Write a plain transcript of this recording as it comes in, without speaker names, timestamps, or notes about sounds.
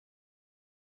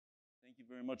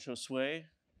very much, Josue.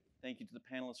 Thank you to the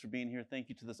panelists for being here. Thank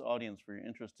you to this audience for your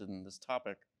interest in this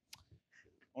topic.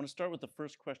 I want to start with the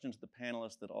first question to the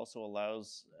panelists that also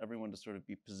allows everyone to sort of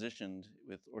be positioned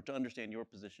with, or to understand your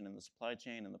position in the supply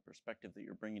chain and the perspective that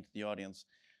you're bringing to the audience.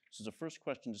 So the first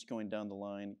question, just going down the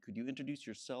line, could you introduce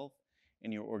yourself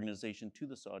and your organization to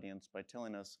this audience by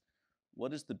telling us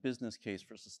what is the business case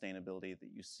for sustainability that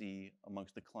you see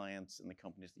amongst the clients and the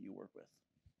companies that you work with?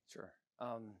 Sure.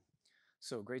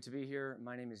 So great to be here.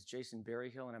 My name is Jason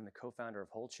Berryhill, and I'm the co-founder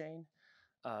of WholeChain.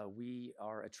 We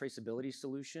are a traceability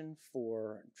solution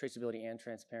for traceability and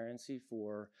transparency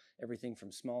for everything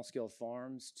from small-scale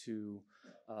farms to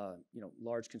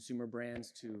large consumer brands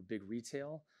to big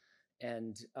retail.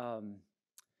 And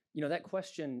that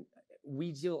question,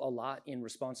 we deal a lot in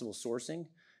responsible sourcing,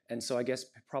 and so I guess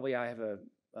probably I have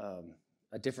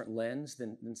a different lens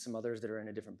than some others that are in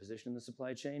a different position in the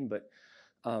supply chain. But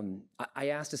I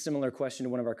asked a similar question to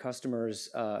one of our customers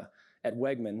at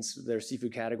Wegmans, their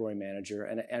seafood category manager,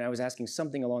 and I was asking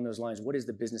something along those lines: what is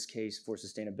the business case for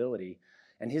sustainability?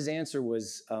 And his answer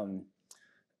was,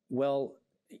 well,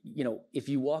 if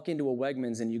you walk into a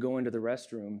Wegmans and you go into the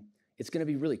restroom, it's going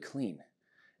to be really clean.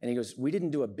 And he goes, we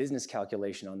didn't do a business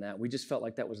calculation on that. We just felt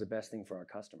like that was the best thing for our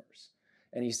customers.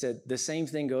 And he said, the same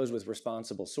thing goes with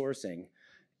responsible sourcing.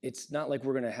 It's not like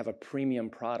we're going to have a premium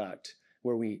product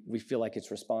where we feel like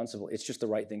it's responsible. It's just the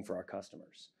right thing for our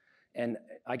customers. And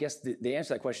I guess the answer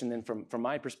to that question then from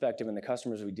my perspective and the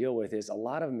customers we deal with is a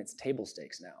lot of them, it's table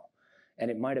stakes now.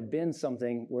 And it might have been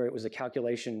something where it was a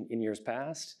calculation in years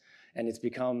past, and it's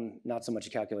become not so much a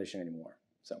calculation anymore.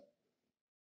 So.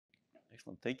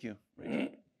 Excellent, thank you.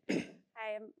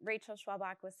 Hi, I'm Rachel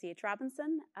Schwabach with C.H.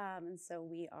 Robinson, and so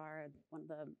we are one of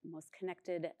the most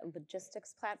connected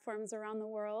logistics platforms around the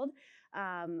world.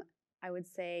 I would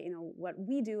say, what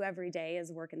we do every day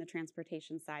is work in the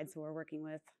transportation side, so we're working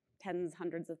with tens,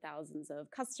 hundreds of thousands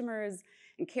of customers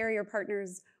and carrier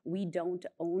partners. We don't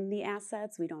own the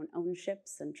assets. We don't own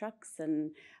ships and trucks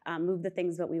and move the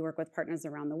things, but we work with partners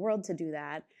around the world to do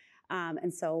that.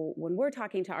 And so when we're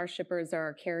talking to our shippers or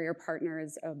our carrier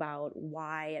partners about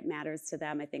why it matters to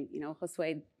them, I think,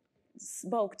 Josue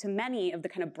spoke to many of the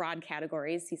kind of broad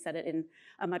categories. He said it in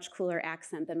a much cooler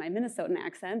accent than my Minnesotan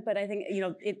accent, but I think,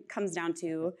 it comes down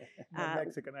to...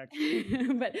 Mexican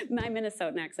accent. But my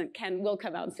Minnesotan accent will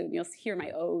come out soon. You'll hear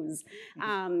my O's.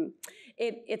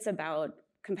 It's about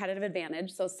competitive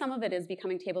advantage. So some of it is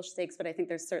becoming table stakes, but I think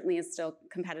there certainly is still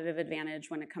competitive advantage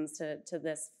when it comes to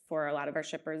this for a lot of our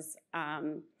shippers.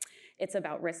 It's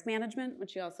about risk management,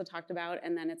 which you also talked about,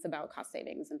 and then it's about cost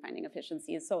savings and finding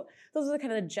efficiencies. So those are the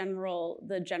kind of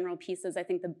the general pieces. I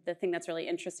think the thing that's really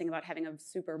interesting about having a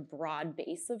super broad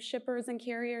base of shippers and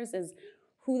carriers is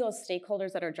who those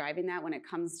stakeholders that are driving that when it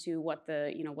comes to what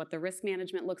the risk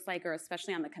management looks like, or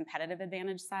especially on the competitive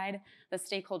advantage side, the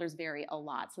stakeholders vary a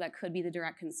lot. So that could be the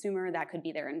direct consumer, that could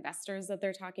be their investors that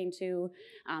they're talking to,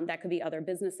 that could be other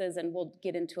businesses, and we'll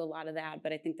get into a lot of that.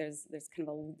 But I think there's kind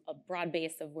of a broad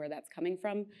base of where that's coming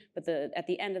from. But at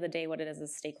the end of the day, what it is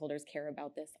stakeholders care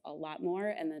about this a lot more,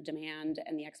 and the demand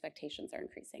and the expectations are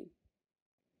increasing.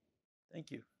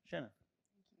 Thank you. Shannon.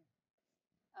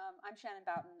 I'm Shannon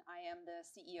Boughton. I am the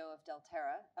CEO of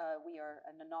Delterra. We are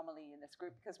an anomaly in this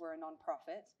group because we're a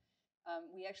nonprofit.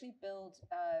 We actually build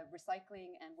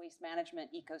recycling and waste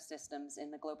management ecosystems in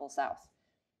the global south.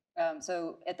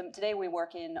 Today we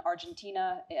work in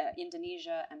Argentina,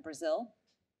 Indonesia, and Brazil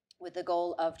with the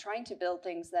goal of trying to build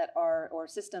things or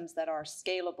systems that are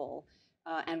scalable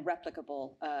and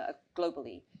replicable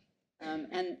globally.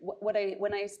 And when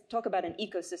I talk about an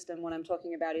ecosystem, what I'm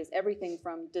talking about is everything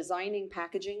from designing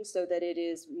packaging so that it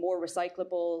is more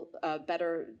recyclable,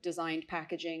 better designed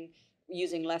packaging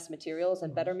using less materials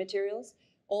and better materials,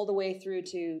 all the way through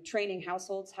to training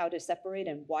households how to separate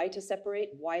and why to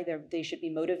separate, why they should be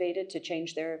motivated to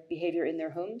change their behavior in their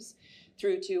homes,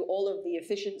 through to all of the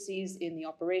efficiencies in the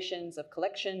operations of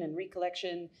collection and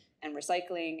recollection and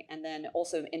recycling, and then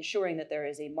also ensuring that there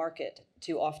is a market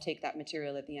to offtake that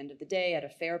material at the end of the day at a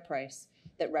fair price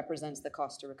that represents the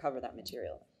cost to recover that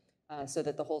material, so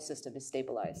that the whole system is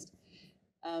stabilized.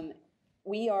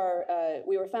 We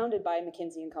were founded by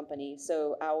McKinsey & Company,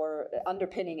 so our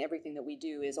underpinning everything that we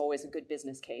do is always a good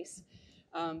business case.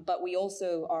 But we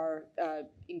also are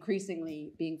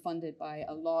increasingly being funded by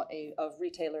a lot of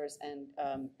retailers and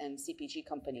CPG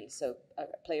companies, so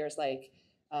players like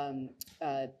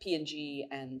P&G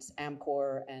and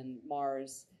Amcor and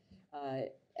Mars,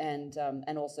 and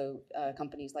also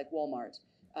companies like Walmart,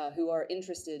 who are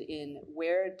interested in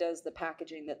where does the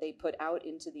packaging that they put out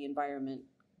into the environment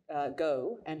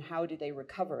go, and how do they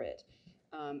recover it,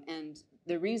 And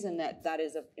the reason that that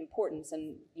is of importance,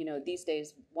 and these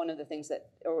days, one of the things that,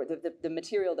 or the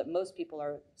material that most people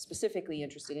are specifically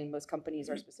interested in, most companies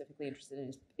are specifically interested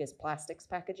in, is plastics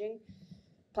packaging.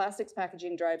 Plastics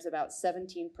packaging drives about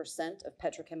 17% of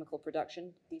petrochemical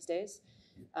production these days,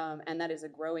 and that is a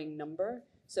growing number.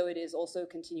 So it is also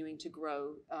continuing to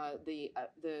grow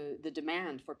the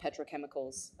demand for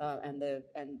petrochemicals and the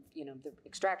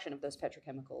extraction of those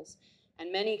petrochemicals.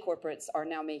 And many corporates are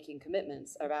now making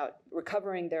commitments about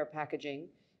recovering their packaging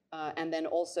and then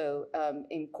also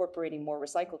incorporating more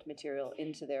recycled material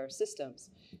into their systems.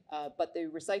 But the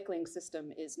recycling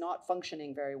system is not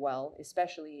functioning very well,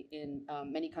 especially in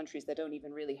many countries that don't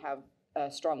even really have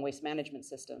strong waste management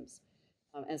systems.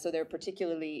 And so they're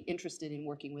particularly interested in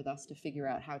working with us to figure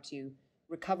out how to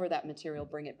recover that material,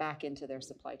 bring it back into their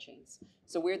supply chains.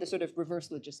 So we're the sort of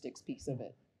reverse logistics piece of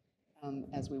it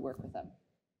as we work with them.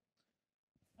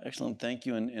 Excellent, thank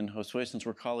you. And Josue, since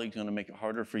we're colleagues, I'm going to make it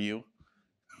harder for you.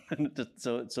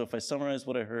 So if I summarize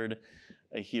what I heard,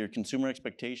 I hear consumer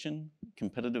expectation,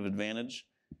 competitive advantage,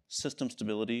 system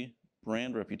stability,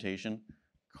 brand reputation,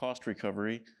 cost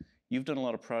recovery. You've done a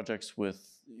lot of projects with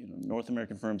North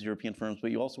American firms, European firms, but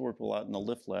you also work a lot in the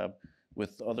LIFT lab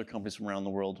with other companies from around the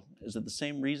world. Is it the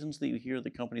same reasons that you hear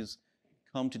that companies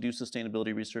come to do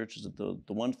sustainability research? Is it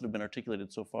the ones that have been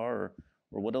articulated so far,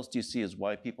 or what else do you see as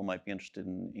why people might be interested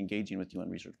in engaging with you on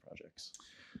research projects?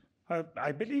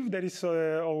 I believe there is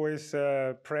always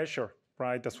pressure,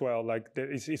 right, as well. Like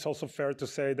it's also fair to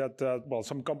say that, well,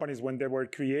 some companies, when they were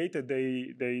created,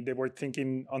 they were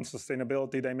thinking on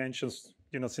sustainability dimensions,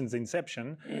 since the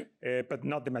inception, but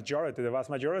not the majority. The vast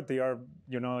majority are,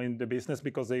 in the business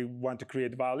because they want to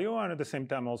create value and at the same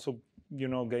time also,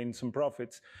 gain some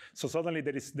profits. So suddenly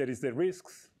there is the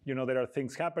risks, there are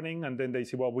things happening, and then they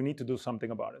say, well, we need to do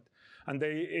something about it. And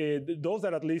those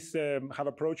that at least have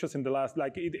approached us in the last,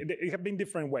 it have been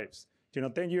different waves.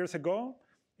 10 years ago,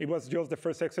 it was just the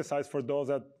first exercise for those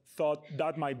that thought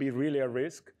that might be really a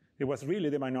risk. It was really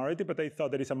the minority, but they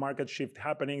thought there is a market shift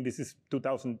happening. This is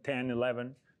 2010,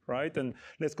 11, right? And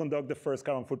let's conduct the first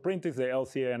carbon footprint, the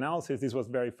LCA analysis. This was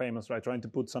very famous, right? Trying to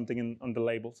put something on the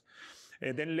labels.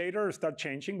 And then later start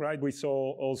changing, right? We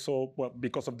saw also, well,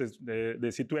 because of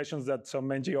the situations that some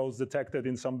NGOs detected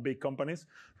in some big companies,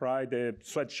 right? The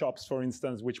sweatshops, for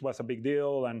instance, which was a big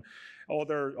deal, and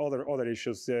other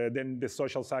issues. Then the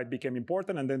social side became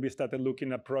important, and then we started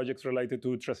looking at projects related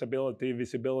to traceability,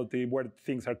 visibility, where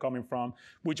things are coming from,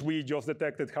 which we just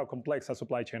detected how complex a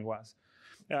supply chain was.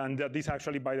 And this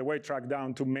actually, by the way, tracked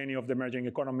down to many of the emerging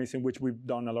economies in which we've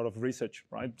done a lot of research,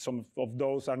 right? Some of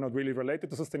those are not really related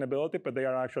to sustainability, but they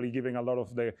are actually giving a lot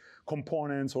of the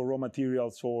components or raw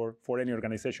materials for any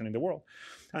organization in the world.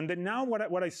 And then now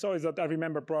what I saw is that I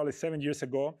remember probably 7 years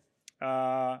ago,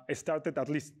 it started, at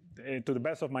least to the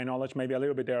best of my knowledge, maybe a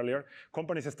little bit earlier,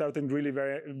 companies started really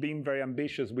being very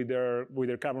ambitious with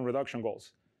their carbon reduction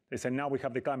goals. They said, now we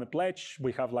have the climate pledge.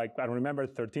 We have I don't remember,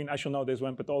 13, I should know this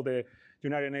one, but all the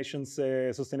United Nations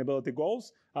sustainability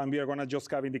goals. And we are going to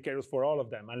just have indicators for all of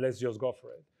them. And let's just go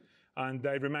for it. And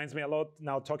it reminds me a lot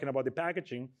now talking about the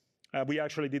packaging. We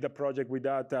actually did a project with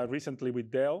that recently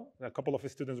with Dell. A couple of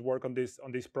students work on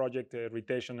this project,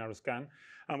 Retation Aeroscan.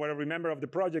 And what I remember of the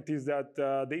project is that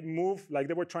they moved,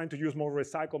 they were trying to use more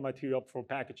recycled material for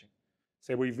packaging.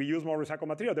 So if we use more recycled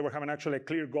material, they were having actually a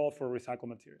clear goal for recycled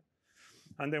material.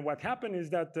 And then what happened is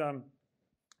that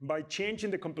by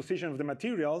changing the composition of the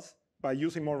materials, by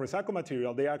using more recycled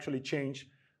material, they actually changed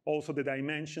also the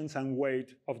dimensions and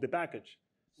weight of the package,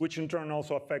 which in turn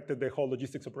also affected the whole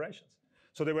logistics operations.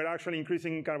 So they were actually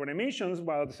increasing carbon emissions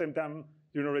while at the same time,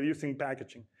 reducing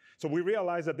packaging. So we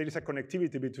realized that there is a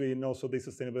connectivity between also these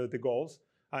sustainability goals.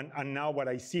 And now what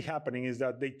I see happening is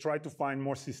that they try to find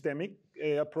more systemic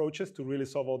approaches to really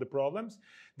solve all the problems.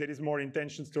 There is more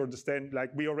intentions to understand,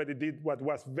 we already did what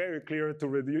was very clear to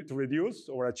reduce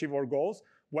or achieve our goals.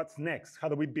 What's next? How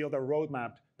do we build a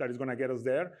roadmap that is going to get us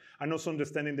there? And also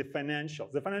understanding the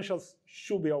financials. The financials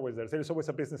should be always there. There is always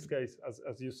a business case,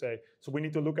 as you say. So we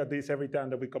need to look at this every time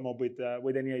that we come up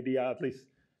with any idea, at least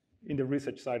in the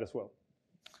research side as well.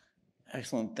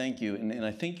 Excellent, thank you. And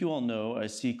I think you all know, I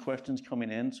see questions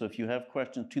coming in. So if you have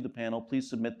questions to the panel, please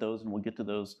submit those and we'll get to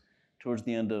those towards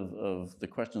the end of the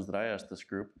questions that I asked this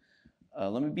group.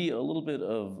 Let me be a little bit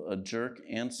of a jerk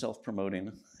and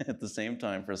self-promoting at the same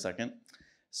time for a second.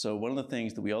 So one of the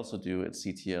things that we also do at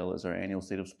CTL is our annual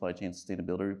State of Supply Chain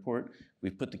Sustainability Report.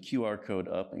 We've put the QR code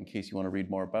up in case you want to read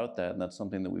more about that, and that's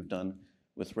something that we've done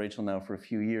with Rachel now for a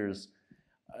few years.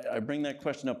 I bring that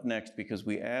question up next because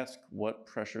we ask what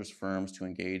pressures firms to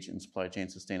engage in supply chain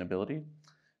sustainability.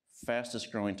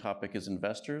 Fastest growing topic is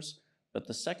investors, But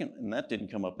the second, and that didn't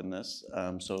come up in this,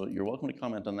 so you're welcome to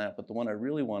comment on that, but the one I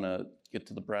really want to get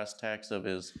to the brass tacks of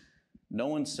is, no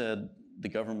one said the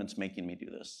government's making me do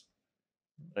this.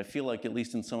 But I feel like, at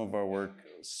least in some of our work,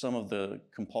 some of the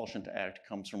compulsion to act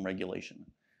comes from regulation.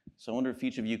 So I wonder if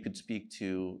each of you could speak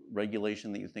to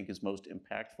regulation that you think is most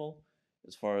impactful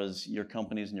as far as your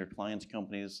companies and your clients'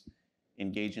 companies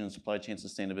engaging in supply chain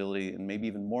sustainability, and maybe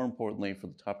even more importantly for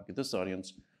the topic of this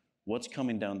audience, what's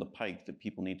coming down the pike that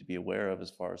people need to be aware of as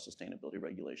far as sustainability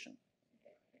regulation?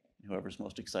 Whoever's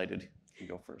most excited can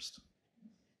go first.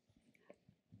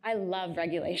 I love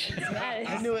regulations.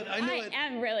 I knew it. I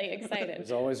am really excited.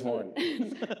 There's always one.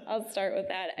 I'll start with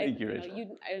that. Thank you,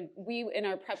 Rachel. We, in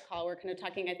our prep call, we're kind of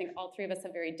talking, I think all three of us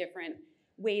have very different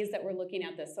ways that we're looking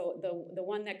at this. So the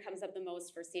one that comes up the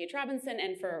most for C.H. Robinson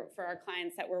and for our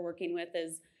clients that we're working with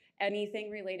is anything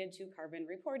related to carbon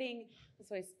reporting.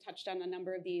 So I touched on a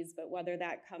number of these, but whether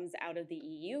that comes out of the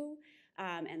EU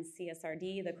and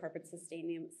CSRD, the Corporate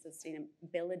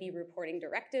Sustainability Reporting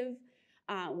Directive,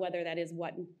 whether that is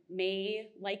what may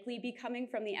likely be coming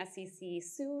from the SEC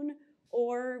soon,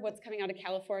 or what's coming out of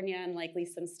California and likely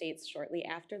some states shortly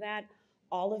after that.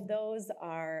 All of those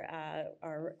are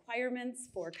requirements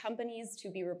for companies to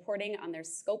be reporting on their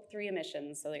Scope 3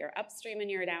 emissions, so your upstream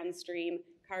and your downstream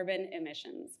carbon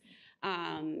emissions.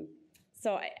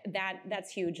 So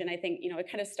that's huge, and I think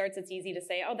it kind of starts. It's easy to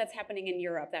say, oh, that's happening in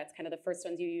Europe. That's kind of the first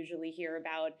ones you usually hear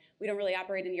about. We don't really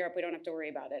operate in Europe. We don't have to worry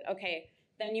about it. Okay.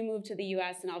 Then you move to the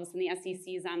US and all of a sudden the SEC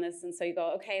is on this, and so you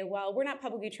go, okay, well, we're not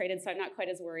publicly traded, so I'm not quite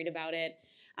as worried about it.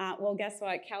 Well, guess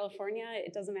what? California,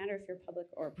 it doesn't matter if you're public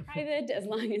or private, as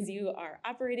long as you are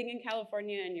operating in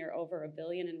California and you're over $1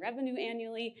 billion in revenue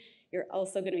annually, you're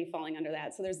also going to be falling under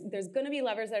that. So there's going to be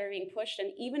levers that are being pushed,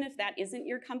 and even if that isn't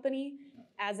your company,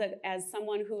 as a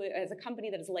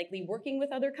company that is likely working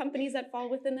with other companies that fall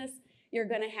within this, you're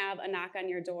going to have a knock on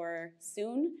your door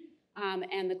soon,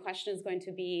 and the question is going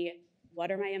to be, what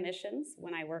are my emissions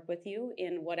when I work with you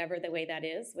in whatever the way that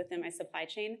is within my supply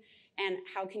chain? And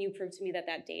how can you prove to me that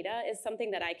that data is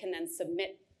something that I can then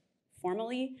submit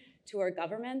formally to our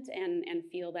government and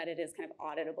feel that it is kind of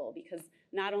auditable? Because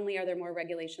not only are there more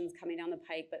regulations coming down the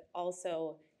pike, but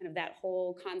also kind of that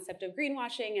whole concept of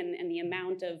greenwashing and the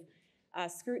amount of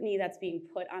scrutiny that's being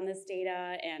put on this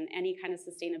data and any kind of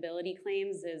sustainability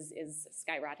claims is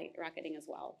skyrocketing as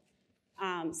well.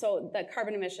 So the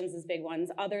carbon emissions is big ones.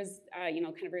 Others, kind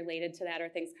of related to that are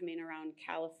things coming around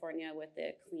California with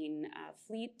the clean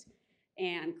fleet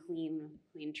and clean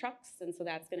trucks. And so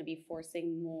that's going to be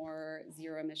forcing more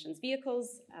zero emissions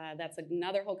vehicles. That's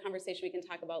another whole conversation we can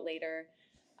talk about later.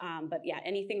 But yeah,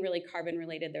 anything really carbon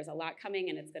related, there's a lot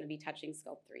coming, and it's going to be touching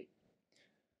Scope 3.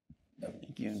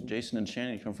 Thank you. Jason and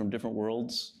Shannon, you come from different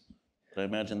worlds, but I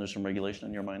imagine there's some regulation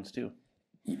on your minds too.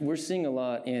 We're seeing a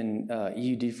lot in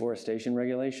EU deforestation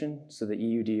regulation, so the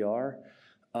EUDR.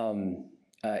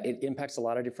 It impacts a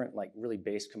lot of different, really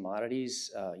base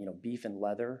commodities, beef and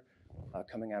leather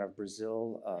coming out of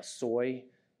Brazil, soy.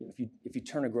 If you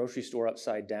turn a grocery store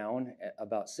upside down,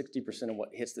 about 60% of what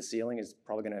hits the ceiling is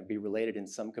probably going to be related in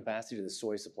some capacity to the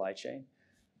soy supply chain.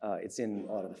 It's in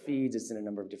a lot of the feeds, it's in a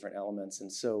number of different elements.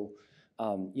 And so,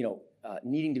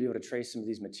 needing to be able to trace some of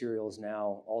these materials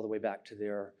now all the way back to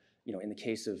their, in the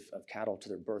case of cattle, to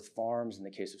their birth farms, in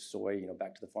the case of soy,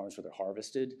 back to the farms where they're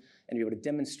harvested, and be able to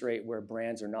demonstrate where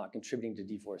brands are not contributing to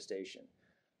deforestation.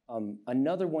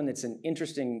 Another one that's an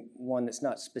interesting one that's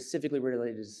not specifically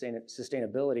related to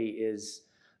sustainability is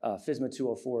FSMA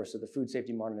 204, so the Food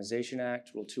Safety Modernization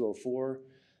Act, Rule 204.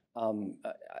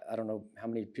 I don't know how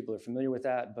many people are familiar with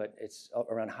that, but it's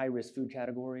around high-risk food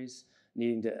categories,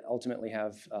 needing to ultimately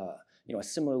have a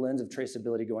similar lens of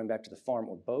traceability going back to the farm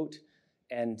or boat.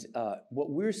 And what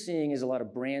we're seeing is a lot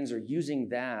of brands are using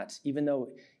that, even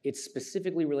though it's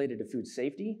specifically related to food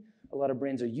safety, a lot of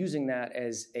brands are using that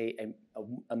as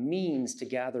a means to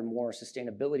gather more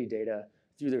sustainability data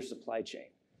through their supply chain,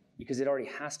 because it already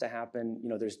has to happen.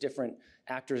 There's different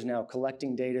actors now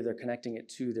collecting data, they're connecting it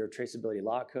to their traceability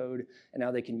law code, and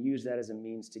now they can use that as a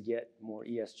means to get more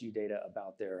ESG data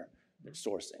about their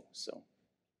sourcing. So.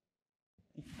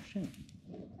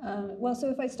 Well, so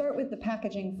if I start with the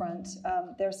packaging front,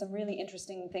 there's some really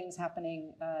interesting things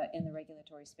happening in the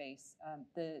regulatory space.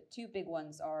 The two big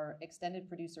ones are extended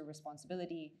producer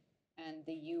responsibility and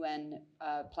the UN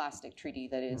plastic treaty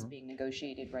that is being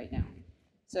negotiated right now.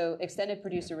 So extended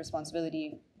producer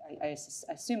responsibility, I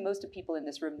assume most of people in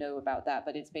this room know about that,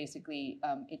 but it's basically,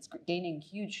 it's gaining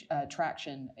huge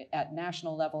traction at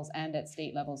national levels and at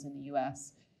state levels in the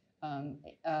US.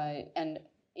 And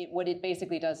what it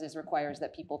basically does is requires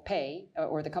that people pay,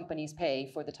 or the companies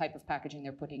pay, for the type of packaging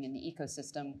they're putting in the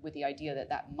ecosystem, with the idea that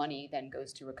that money then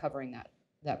goes to recovering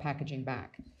that packaging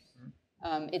back.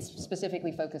 It's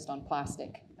specifically focused on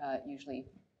plastic, usually.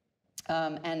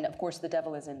 And of course, the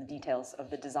devil is in the details of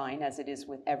the design, as it is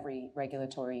with every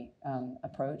regulatory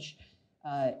approach.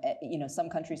 Some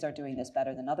countries are doing this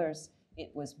better than others.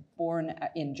 It was born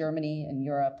in Germany and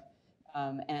Europe,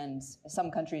 and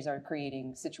some countries are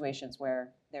creating situations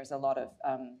where there's a lot of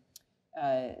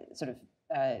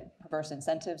perverse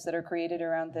incentives that are created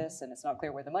around this, and it's not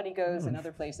clear where the money goes. In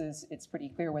other places, it's pretty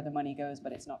clear where the money goes,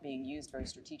 but it's not being used very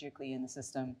strategically in the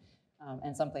system.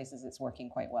 And some places it's working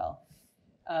quite well.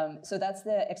 So that's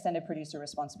the extended producer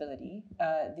responsibility.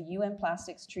 The UN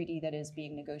Plastics Treaty that is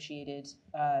being negotiated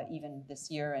even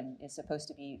this year and is supposed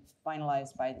to be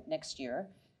finalized by next year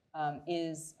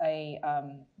is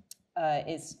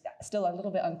still a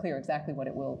little bit unclear exactly what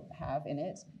it will have in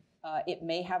it. It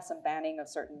may have some banning of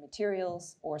certain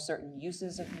materials or certain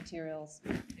uses of materials.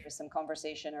 There's some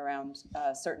conversation around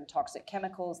certain toxic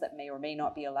chemicals that may or may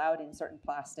not be allowed in certain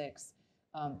plastics.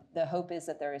 The hope is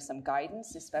that there is some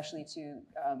guidance, especially to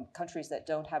countries that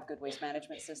don't have good waste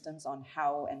management systems, on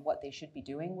how and what they should be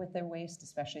doing with their waste,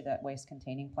 especially that waste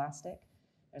containing plastic.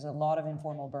 There's a lot of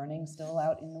informal burning still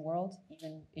out in the world,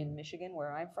 even in Michigan,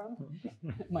 where I'm from.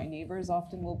 My neighbors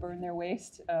often will burn their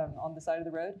waste on the side of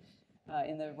the road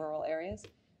in the rural areas.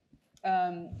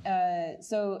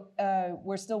 So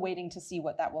we're still waiting to see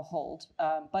what that will hold.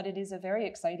 But it is a very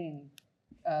exciting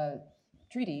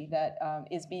treaty that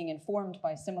is being informed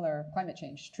by similar climate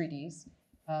change treaties,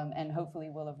 and hopefully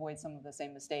will avoid some of the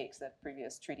same mistakes that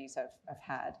previous treaties have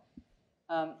had.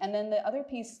 And then the other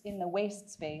piece in the waste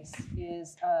space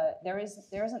is there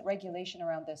isn't regulation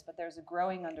around this, but there's a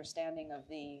growing understanding of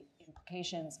the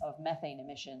implications of methane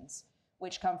emissions,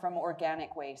 which come from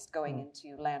organic waste going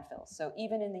into landfills. So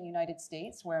even in the United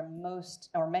States, where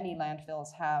many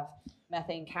landfills have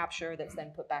methane capture that's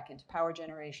then put back into power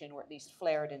generation, or at least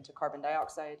flared into carbon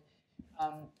dioxide,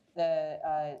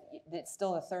 it's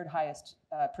still the third highest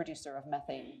producer of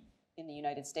methane in the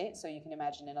United States. So you can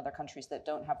imagine in other countries that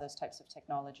don't have those types of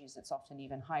technologies, it's often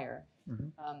even higher.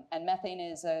 And methane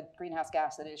is a greenhouse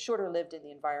gas that is shorter lived in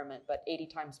the environment, but 80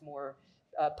 times more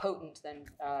potent than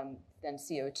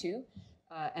CO2.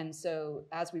 And so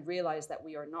as we realize that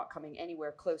we are not coming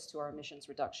anywhere close to our emissions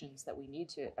reductions that we need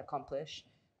to accomplish,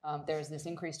 there's this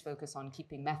increased focus on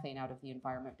keeping methane out of the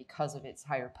environment because of its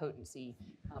higher potency,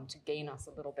 to gain us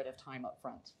a little bit of time up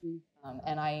front.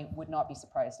 And I would not be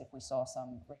surprised if we saw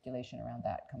some regulation around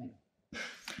that coming.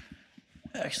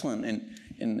 Excellent.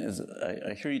 And as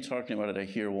I hear you talking about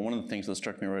it, one of the things that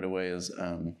struck me right away is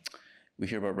we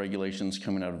hear about regulations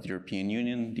coming out of the European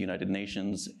Union, the United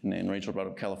Nations, and Rachel brought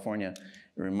up California.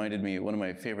 It reminded me, one of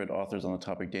my favorite authors on the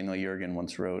topic, Daniel Yergin,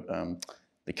 once wrote,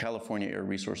 the California Air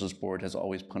Resources Board has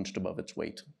always punched above its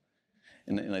weight.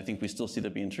 And I think we still see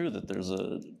that being true, that there's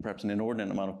perhaps an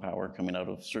inordinate amount of power coming out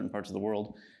of certain parts of the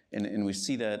world. And we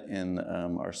see that in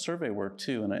our survey work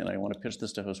too, and I want to pitch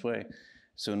this to Josue.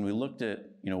 So when we looked at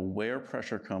where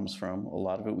pressure comes from, a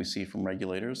lot of it we see from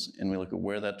regulators, and we look at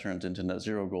where that turns into net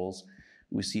zero goals.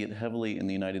 We see it heavily in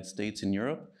the United States and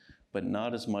Europe, but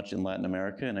not as much in Latin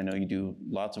America. And I know you do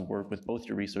lots of work with both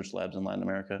your research labs in Latin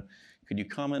America. Could you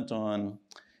comment on,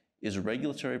 is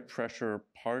regulatory pressure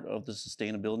part of the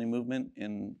sustainability movement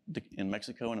in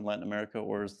Mexico and in Latin America,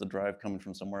 or is the drive coming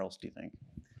from somewhere else, do you think?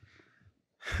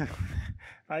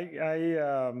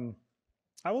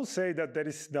 I will say that there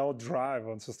is no drive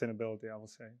on sustainability, I will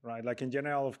say, right? Like in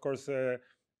general, of course,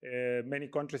 many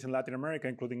countries in Latin America,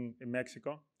 including in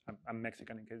Mexico, I'm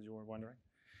Mexican in case you were wondering,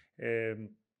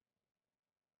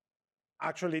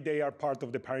 actually they are part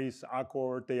of the Paris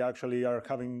Accord. They actually are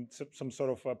having some sort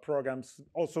of programs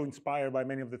also inspired by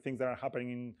many of the things that are happening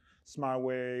in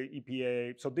SmartWay,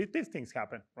 EPA. So these things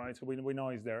happen, right? So we know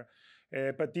it's there.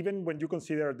 But even when you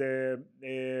consider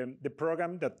the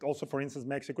program that also, for instance,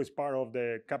 Mexico is part of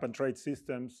the cap and trade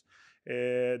systems,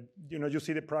 you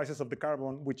see the prices of the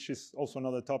carbon, which is also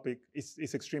another topic,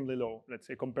 is extremely low, let's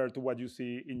say, compared to what you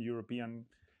see in European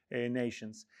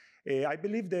nations. I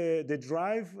believe the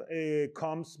drive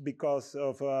comes because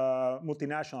of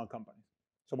multinational companies.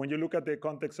 So when you look at the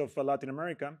context of Latin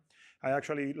America, I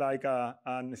actually like a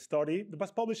study that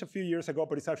was published a few years ago,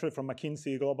 but it's actually from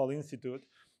McKinsey Global Institute,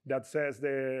 that says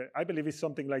I believe it's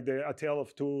something like a tale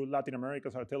of two Latin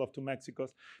Americas or a tale of two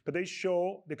Mexicos, but they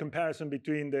show the comparison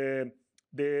between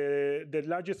the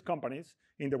largest companies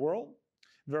in the world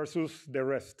versus the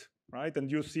rest, right?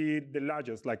 And you see the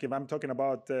largest, like if I'm talking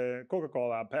about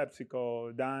Coca-Cola,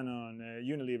 PepsiCo, Danone,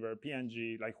 Unilever,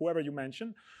 P&G, like whoever you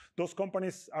mentioned, those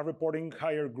companies are reporting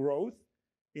higher growth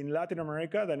in Latin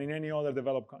America than in any other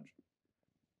developed country.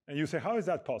 And you say, how is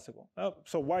that possible?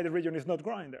 So why the region is not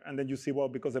growing there? And then you see, well,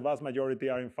 because the vast majority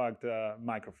are in fact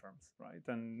micro firms, right?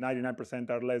 And 99%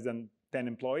 are less than 10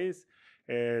 employees.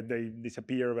 They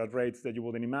disappear at rates that you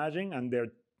wouldn't imagine. And their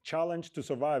challenge to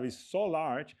survive is so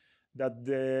large that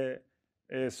the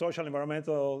social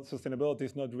environmental sustainability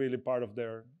is not really part of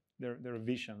their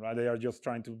vision, right? They are just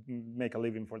trying to make a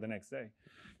living for the next day,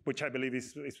 which I believe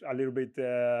is a little bit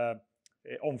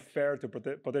unfair to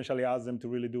potentially ask them to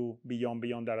really do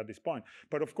beyond that at this point.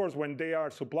 But of course, when they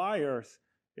are suppliers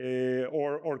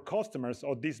or customers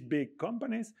of these big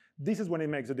companies, this is when it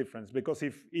makes a difference. Because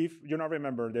if you now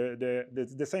remember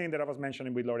the saying that I was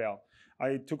mentioning with L'Oreal,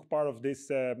 I took part of this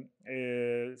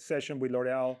session with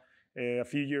L'Oreal a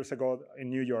few years ago in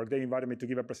New York. They invited me to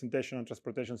give a presentation on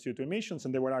transportation CO2 emissions,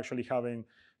 and they were actually having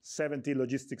 70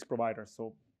 logistics providers.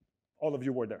 So all of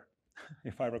you were there,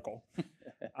 if I recall.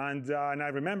 And I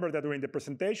remember that during the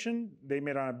presentation, they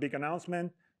made a big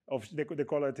announcement of, they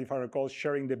call it, if I recall,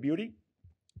 sharing the beauty,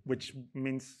 which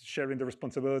means sharing the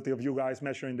responsibility of you guys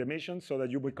measuring the emissions so that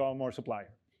you become more supplier,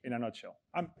 in a nutshell.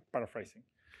 I'm paraphrasing.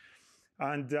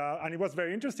 And it was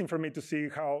very interesting for me to see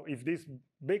how, if this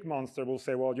big monster will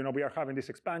say, well, we are having these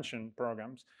expansion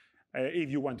programs,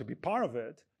 if you want to be part of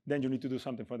it, then you need to do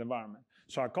something for the environment.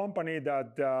 So a company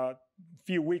that a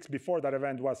few weeks before that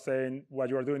event was saying, what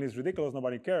you are doing is ridiculous,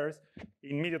 nobody cares,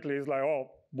 immediately is like,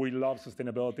 oh, we love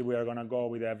sustainability, we are going to go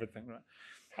with everything.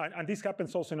 Right? And this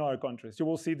happens also in other countries. You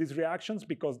will see these reactions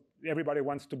because everybody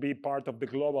wants to be part of the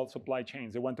global supply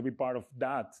chains. They want to be part of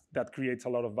that. That creates a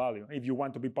lot of value. If you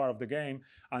want to be part of the game,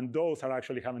 and those are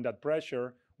actually having that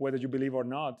pressure, whether you believe or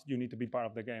not, you need to be part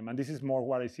of the game. And this is more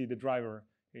what I see the driver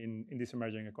in these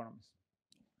emerging economies.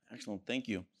 Excellent, thank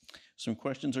you. Some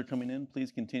questions are coming in.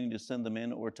 Please continue to send them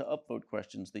in or to upvote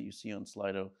questions that you see on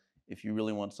Slido if you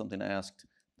really want something asked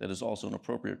that is also an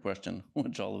appropriate question,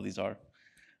 which all of these are.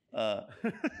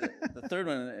 The third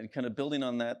one, and kind of building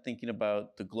on that, thinking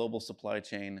about the global supply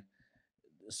chain.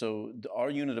 So our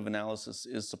unit of analysis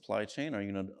is supply chain. Our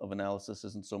unit of analysis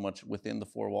isn't so much within the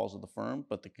four walls of the firm,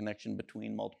 but the connection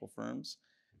between multiple firms.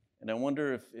 And I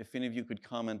wonder if any of you could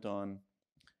comment on,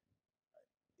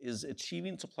 is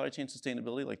achieving supply chain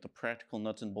sustainability, like the practical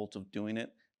nuts and bolts of doing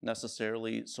it,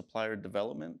 necessarily supplier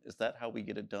development? Is that how we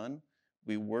get it done?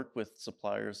 We work with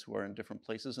suppliers who are in different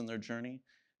places in their journey.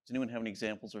 Does anyone have any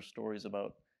examples or stories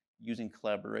about using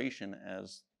collaboration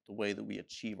as the way that we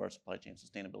achieve our supply chain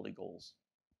sustainability goals?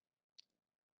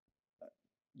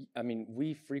 I mean,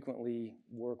 we frequently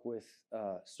work with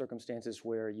circumstances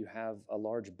where you have a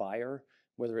large buyer,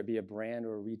 whether it be a brand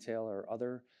or a retailer or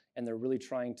other, and they're really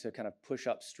trying to kind of push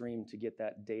upstream to get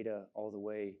that data all the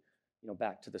way,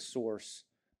 back to the source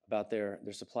about their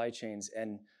supply chains.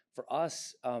 And for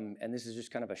us, and this is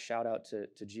just kind of a shout out to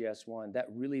GS1, that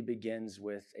really begins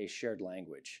with a shared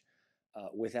language.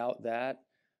 Without that,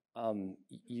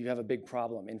 you have a big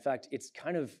problem. In fact, it's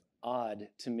kind of odd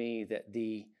to me that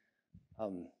the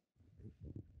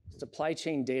supply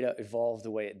chain data evolved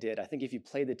the way it did. I think if you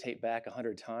play the tape back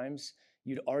 100 times,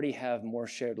 you'd already have more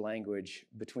shared language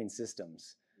between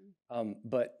systems.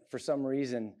 But for some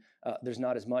reason, there's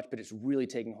not as much, but it's really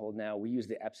taking hold now. We use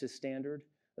the EPSIS standard,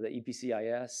 or the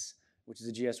EPCIS, which is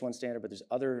a GS1 standard, but there's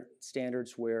other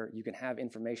standards where you can have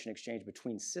information exchange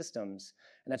between systems.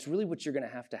 And that's really what you're going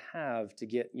to have to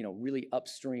get, really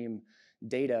upstream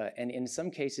data. And in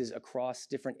some cases across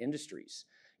different industries,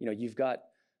 you've got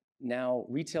now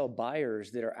retail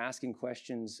buyers that are asking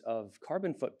questions of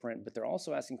carbon footprint, but they're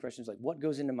also asking questions like, what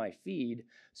goes into my feed?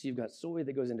 So you've got soy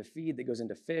that goes into feed, that goes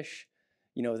into fish,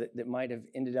 that might have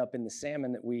ended up in the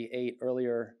salmon that we ate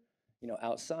earlier,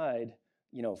 outside,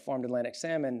 farmed Atlantic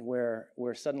salmon, where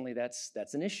suddenly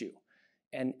that's an issue.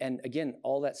 And again,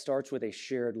 all that starts with a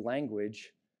shared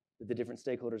language that the different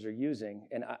stakeholders are using.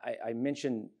 And I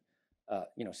mentioned,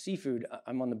 seafood.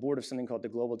 I'm on the board of something called the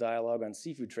Global Dialogue on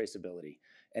Seafood Traceability.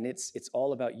 And it's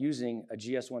all about using a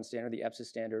GS1 standard, the EPSIS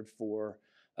standard,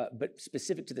 but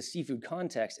specific to the seafood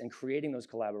context, and creating those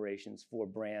collaborations for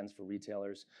brands, for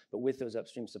retailers, but with those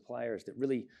upstream suppliers that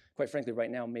really, quite frankly, right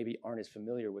now maybe aren't as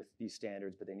familiar with these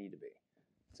standards, but they need to be.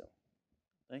 So,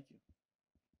 thank you.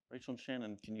 Rachel and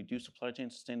Shannon, can you do supply chain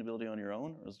sustainability on your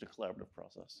own, or is it a collaborative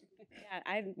process?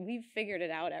 Yeah, we've figured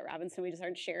it out at Robinson. We just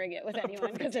aren't sharing it with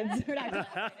anyone because we're not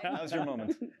collaborating. Now's your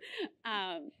moment.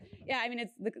 Yeah, I mean,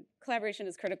 the collaboration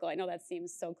is critical. I know that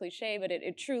seems so cliche, but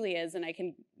it truly is, and I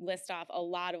can list off a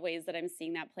lot of ways that I'm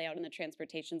seeing that play out in the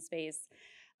transportation space.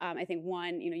 I think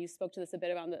one, you spoke to this a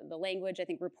bit about the language. I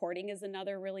think reporting is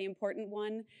another really important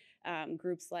one.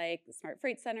 Groups like the Smart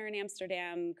Freight Center in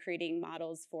Amsterdam creating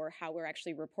models for how we're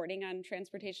actually reporting on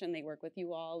transportation. They work with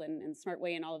you all and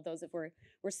SmartWay and all of those. If we're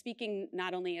speaking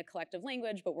not only a collective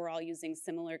language, but we're all using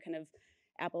similar kind of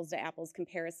apples to apples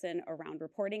comparison around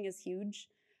reporting is huge.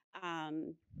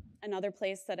 Another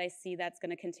place that I see that's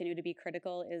going to continue to be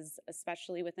critical is,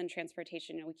 especially within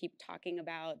transportation, we keep talking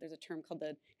about, there's a term called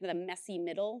the messy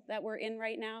middle that we're in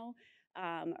right now,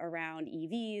 around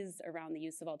EVs, around the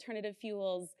use of alternative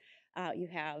fuels. You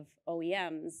have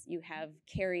OEMs, you have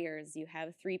carriers, you have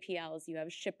 3PLs, you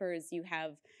have shippers, you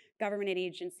have government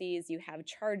agencies, you have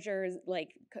chargers,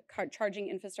 like charging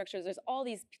infrastructures. There's all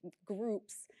these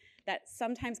groups that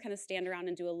sometimes kind of stand around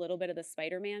and do a little bit of the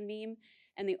Spider-Man meme.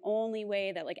 And the only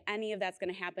way that any of that's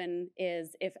going to happen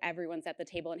is if everyone's at the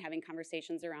table and having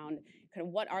conversations around kind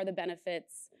of what are the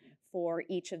benefits for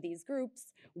each of these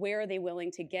groups, where are they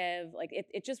willing to give.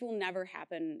 It just will never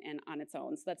happen on its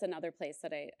own. So that's another place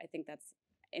that I think that's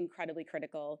incredibly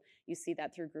critical. You see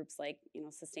that through groups like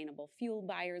Sustainable Fuel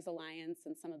Buyers Alliance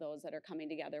and some of those that are coming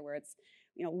together where it's,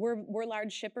 we're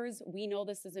large shippers. We know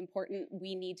this is important.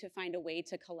 We need to find a way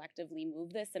to collectively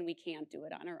move this, and we can't do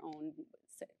it on our own.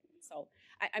 So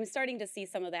I'm starting to see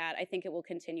some of that. I think it will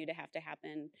continue to have to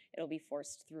happen. It'll be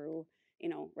forced through,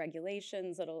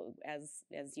 regulations. It'll, as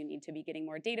you need to be getting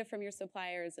more data from your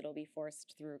suppliers, it'll be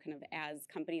forced through kind of as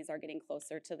companies are getting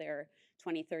closer to their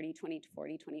 2030,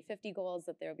 2040, 2050 goals,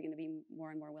 that they're going to be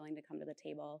more and more willing to come to the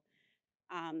table.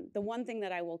 The one thing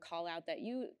that I will call out that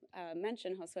you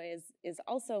mentioned, Josue, is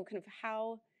also kind of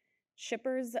how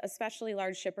shippers, especially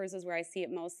large shippers is where I see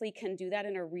it mostly, can do that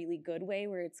in a really good way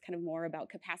where it's kind of more about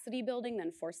capacity building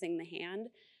than forcing the hand.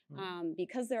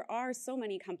 Because there are so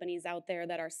many companies out there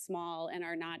that are small and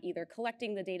are not either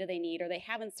collecting the data they need or they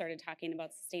haven't started talking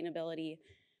about sustainability.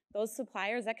 Those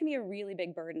suppliers, that can be a really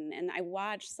big burden. And I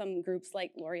watch some groups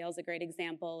like L'Oreal's a great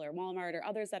example, or Walmart, or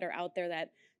others that are out there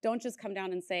that don't just come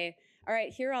down and say, all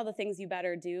right, here are all the things you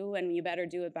better do, and you better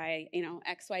do it by,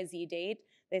 XYZ date.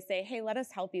 They say, hey, let us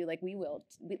help you. We will.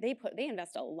 They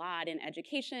invest a lot in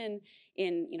education,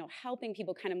 in helping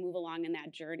people kind of move along in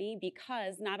that journey,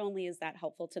 because not only is that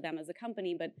helpful to them as a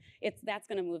company, but that's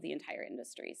going to move the entire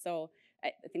industry. So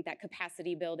I think that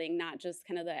capacity building, not just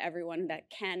kind of everyone that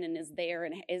can and is there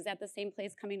and is at the same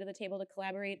place coming to the table to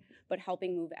collaborate, but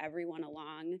helping move everyone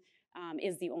along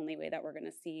is the only way that we're going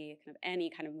to see kind of any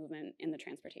kind of movement in the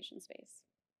transportation space.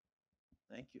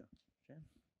 Thank you. Jen?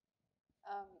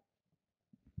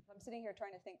 I'm sitting here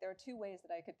trying to think. There are two ways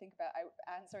that I could think about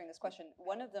answering this question.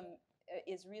 One of them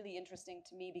is really interesting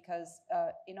to me because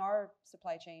in our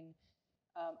supply chain,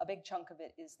 a big chunk of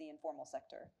it is the informal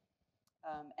sector.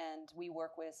 And we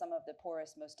work with some of the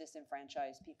poorest, most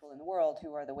disenfranchised people in the world,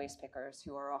 who are the waste pickers,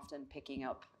 who are often picking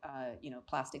up,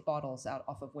 plastic bottles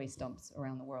off of waste dumps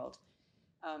around the world.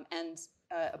 And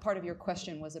a part of your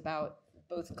question was about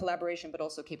both collaboration, but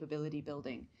also capability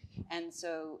building. And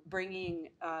so bringing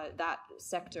that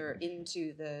sector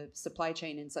into the supply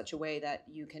chain in such a way that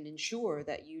you can ensure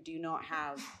that you do not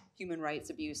have human rights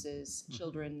abuses,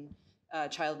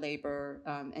 child labor,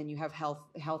 and you have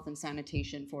health and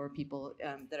sanitation for people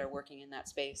that are working in that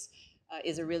space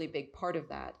is a really big part of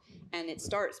that. And it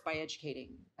starts by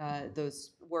educating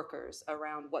those workers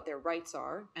around what their rights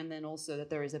are, and then also that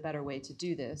there is a better way to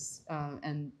do this,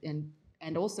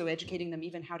 and also educating them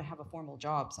even how to have a formal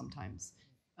job sometimes,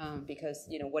 because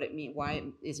what it means, why it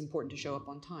is important to show up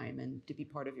on time and to be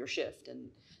part of your shift and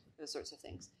those sorts of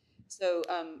things. So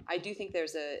I do think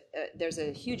there's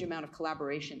a huge amount of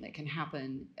collaboration that can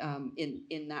happen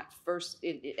in that first,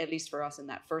 at least for us, in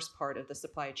that first part of the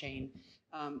supply chain,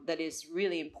 that is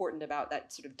really important about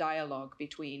that sort of dialogue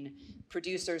between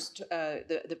producers,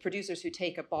 the producers who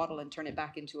take a bottle and turn it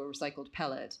back into a recycled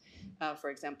pellet, for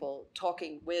example,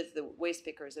 talking with the waste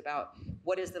pickers about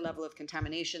what is the level of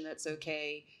contamination that's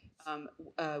okay.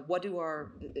 What do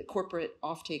our corporate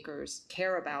off-takers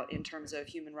care about in terms of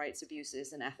human rights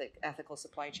abuses and ethical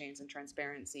supply chains and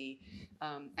transparency?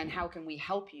 And how can we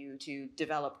help you to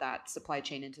develop that supply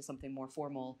chain into something more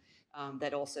formal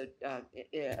that also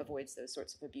avoids those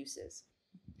sorts of abuses?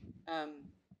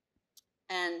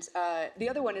 And the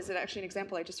other one is actually an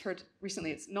example I just heard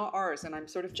recently. It's not ours, and I'm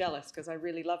sort of jealous because I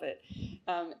really love it.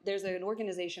 There's an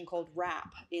organization called WRAP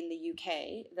in the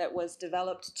UK that was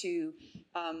developed to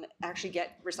actually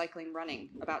get recycling running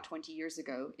about 20 years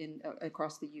ago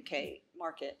across the UK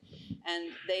market.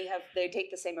 And they take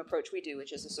the same approach we do,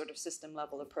 which is a sort of system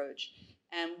level approach.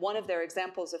 And one of their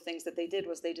examples of things that they did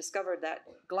was they discovered that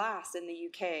glass in the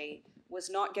UK was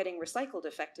not getting recycled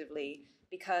effectively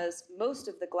because most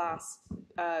of the glass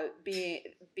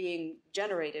being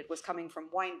generated was coming from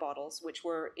wine bottles, which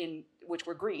were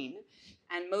green,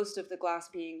 and most of the glass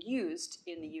being used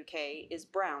in the UK is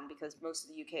brown because most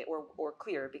of the UK or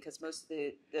clear because most of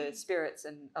the spirits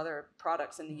and other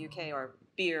products in the UK are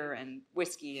beer and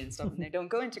whiskey and stuff, and they don't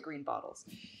go into green bottles.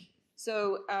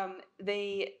 So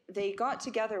they got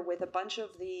together with a bunch of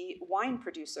the wine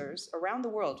producers around the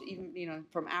world, even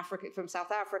from Africa, from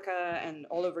South Africa, and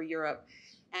all over Europe,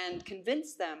 and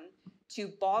convinced them to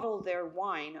bottle their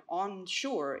wine on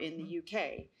shore in the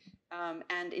UK.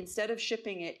 And instead of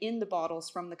shipping it in the bottles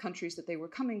from the countries that they were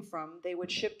coming from, they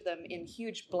would ship them in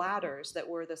huge bladders that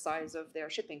were the size of their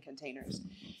shipping containers.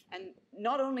 And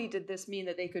not only did this mean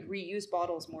that they could reuse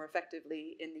bottles more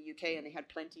effectively in the UK, and they had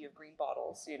plenty of green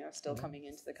bottles, still coming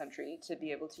into the country to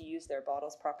be able to use their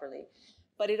bottles properly,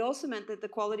 but it also meant that the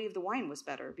quality of the wine was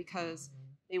better because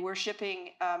they were shipping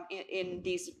in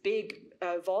these big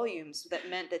volumes that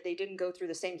meant that they didn't go through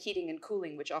the same heating and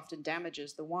cooling, which often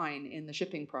damages the wine in the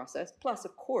shipping process. Plus,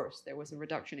 of course, there was a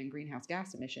reduction in greenhouse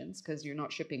gas emissions because you're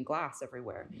not shipping glass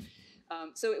everywhere.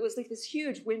 So it was like this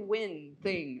huge win-win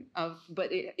thing, but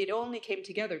it only came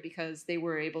together because they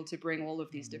were able to bring all of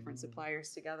these different suppliers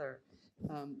together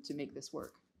to make this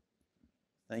work.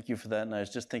 Thank you for that. And I was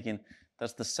just thinking,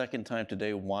 that's the second time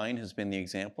today wine has been the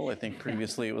example. I think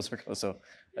previously it was, so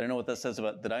I don't know what that says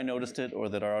about, that I noticed it or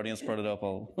that our audience brought it up.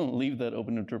 I'll leave that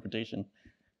open to interpretation.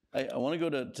 I want to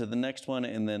go to the next one,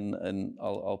 and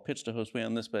I'll pitch to Josue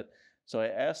on this. But so I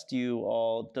asked you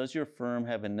all, does your firm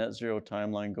have a net zero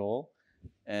timeline goal?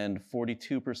 And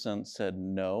 42% said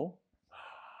no.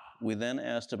 We then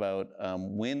asked about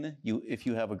if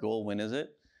you have a goal, when is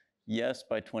it? Yes,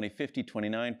 by 2050,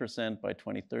 29%, by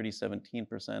 2030,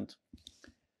 17%.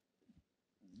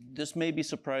 This may be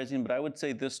surprising, but I would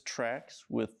say this tracks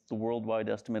with the worldwide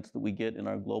estimates that we get in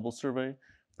our global survey,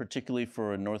 particularly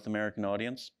for a North American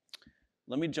audience.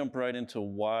 Let me jump right into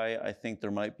why I think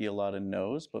there might be a lot of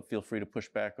no's, but feel free to push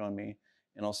back on me.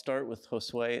 And I'll start with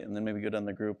Josue and then maybe go down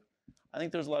the group. I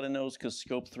think there's a lot of no's because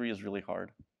Scope 3 is really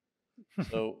hard.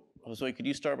 So Josue, could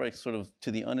you start by sort of,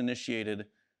 to the uninitiated,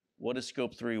 what is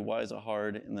Scope 3, why is it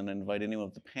hard? And then invite any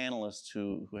of the panelists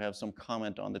who have some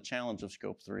comment on the challenge of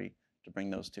Scope 3 to bring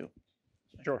those two.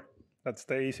 Sure. That's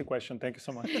the easy question. Thank you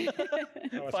so much.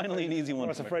 Finally, an easy one. I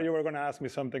was afraid you were going to ask me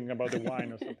something about the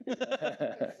wine or something.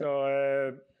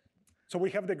 So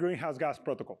we have the greenhouse gas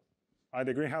protocol.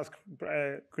 The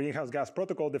greenhouse gas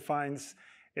protocol defines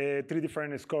 3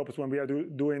 different scopes when we are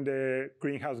doing the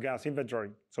greenhouse gas inventory.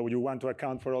 So you want to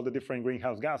account for all the different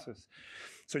greenhouse gases.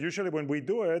 So usually when we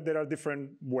do it, there are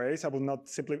different ways. I will not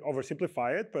simply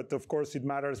oversimplify it, but of course it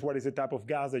matters what is the type of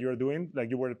gas that you're doing. Like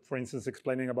you were, for instance,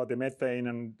 explaining about the methane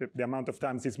and the amount of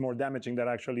times it's more damaging than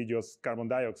actually just carbon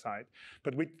dioxide.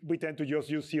 But we tend to just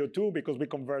use CO2 because we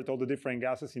convert all the different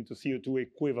gases into CO2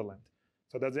 equivalent.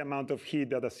 So that's the amount of heat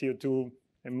that a CO2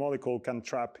 molecule can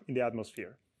trap in the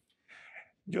atmosphere.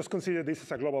 Just consider this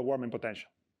as a global warming potential.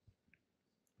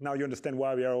 Now you understand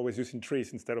why we are always using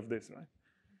trees instead of this, right?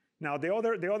 Now the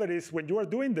other is when you are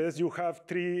doing this, you have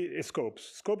 3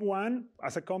 scopes. Scope 1,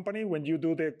 as a company, when you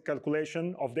do the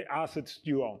calculation of the assets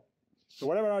you own. So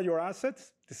whatever are your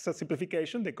assets, this is a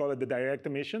simplification, they call it the direct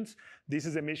emissions. This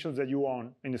is emissions that you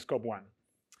own in the Scope 1.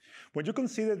 When you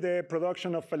consider the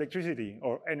production of electricity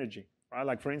or energy, right?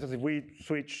 Like for instance, if we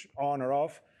switch on or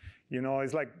off,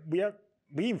 it's like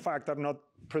we in fact are not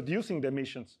producing the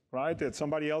emissions, right? That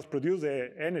somebody else produced the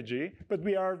energy, but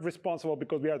we are responsible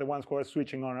because we are the ones who are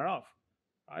switching on or off.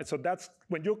 Right? So that's,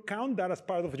 when you count that as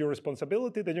part of your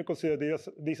responsibility, then you consider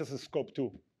this as a Scope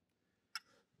 2.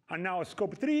 And now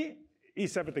Scope 3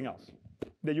 is everything else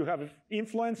that you have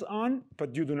influence on,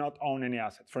 but you do not own any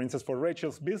assets. For instance, for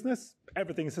Rachel's business,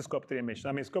 everything is a Scope 3 emission.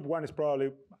 I mean, Scope 1 is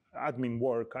probably admin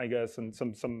work, I guess, and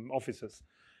some offices.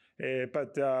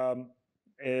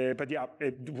 But yeah,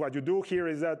 what you do here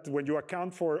is that when you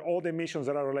account for all the emissions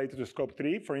that are related to Scope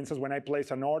 3, for instance, when I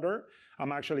place an order,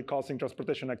 I'm actually costing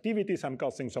transportation activities, I'm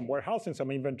costing some warehousing,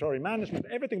 some inventory management,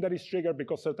 everything that is triggered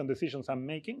because certain decisions I'm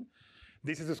making,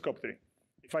 this is a Scope 3.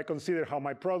 If I consider how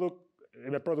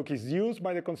the product is used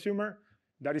by the consumer,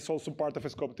 that is also part of a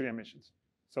Scope 3 emissions.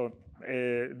 So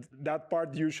that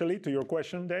part usually, to your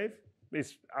question, Dave,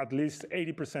 is at least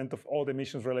 80% of all the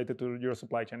emissions related to your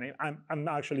supply chain. I'm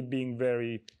actually being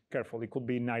very careful. It could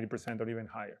be 90% or even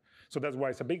higher. So that's why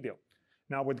it's a big deal.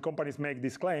 Now, when companies make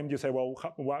this claim, you say, well,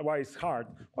 why is it hard?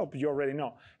 Well, you already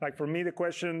know. Like for me, the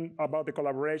question about the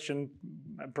collaboration,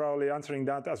 I'm probably answering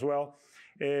that as well,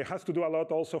 has to do a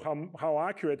lot also how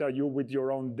accurate are you with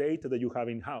your own data that you have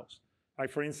in-house. Like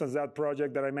for instance, that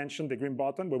project that I mentioned, the Green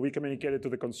Button, where we communicated to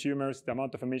the consumers the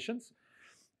amount of emissions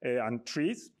and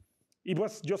trees. it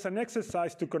was just an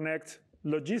exercise to connect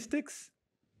logistics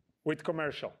with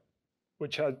commercial,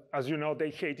 which, as you know, they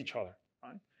hate each other.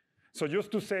 Right? So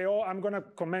just to say, oh, I'm going to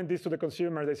commend this to the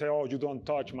consumer, they say, oh, you don't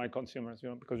touch my consumers,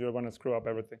 because you're going to screw up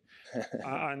everything.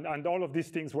 and all of these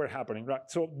things were happening, right?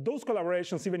 So those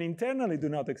collaborations, even internally, do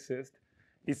not exist.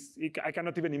 I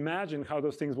cannot even imagine how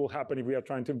those things will happen if we are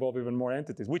trying to involve even more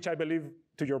entities, which I believe,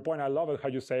 to your point, I love it how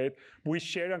you say it, we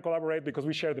share and collaborate because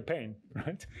we share the pain,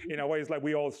 right? In a way, it's like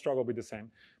we all struggle with the same.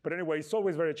 But anyway, it's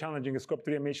always very challenging, Scope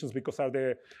 3 emissions, because are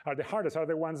the hardest, are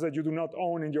the ones that you do not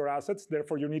own in your assets.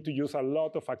 Therefore, you need to use a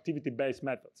lot of activity-based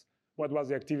methods. What was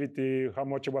the activity, how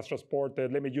much it was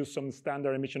transported, let me use some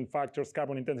standard emission factors,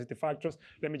 carbon intensity factors,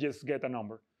 let me just get a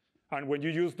number. And when you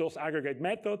use those aggregate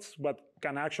methods, what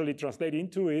can actually translate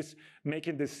into is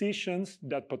making decisions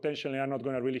that potentially are not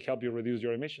going to really help you reduce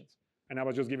your emissions. And I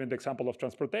was just giving the example of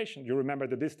transportation. You remember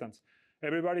the distance.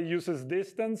 Everybody uses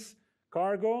distance,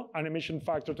 cargo, and emission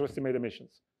factor to estimate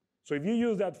emissions. So if you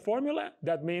use that formula,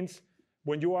 that means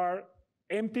when you are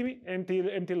empty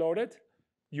loaded,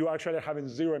 you actually are having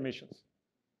zero emissions.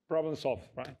 Problem solved,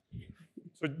 right?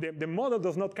 So the model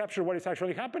does not capture what is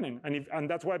actually happening. And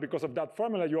that's why, because of that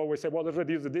formula, you always say, well, let's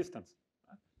reduce the distance.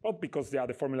 Well, because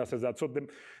the formula says that. So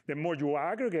the more you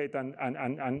aggregate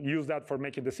and use that for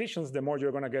making decisions, the more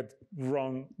you're going to get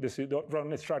wrong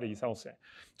strategies, I'll say.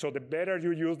 So the better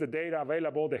you use the data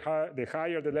available, the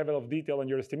higher the level of detail in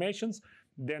your estimations,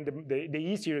 then the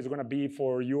easier it's going to be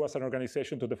for you as an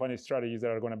organization to define strategies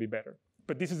that are going to be better.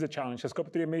 But this is a challenge.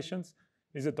 Scope 3 emissions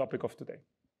is the topic of today.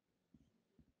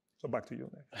 So back to you,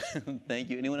 Dave. Thank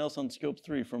you. Anyone else on Scope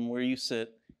 3 from where you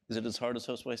sit? Is it as hard as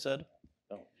Josue said?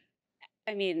 No.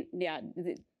 I mean, yeah,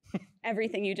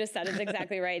 everything you just said is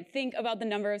exactly right. Think about the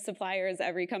number of suppliers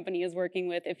every company is working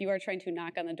with. If you are trying to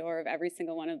knock on the door of every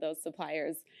single one of those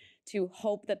suppliers to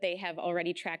hope that they have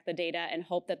already tracked the data and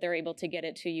hope that they're able to get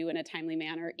it to you in a timely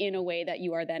manner in a way that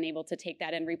you are then able to take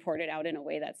that and report it out in a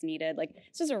way that's needed. Like,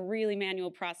 it's just a really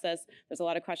manual process. There's a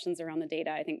lot of questions around the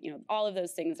data. I think, all of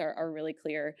those things are really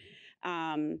clear.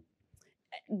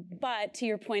 But to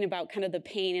your point about kind of the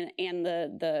pain and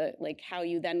the like how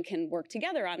you then can work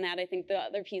together on that, I think the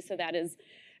other piece of that is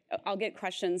I'll get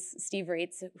questions. Steve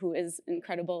Rates, who is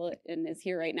incredible and is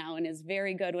here right now and is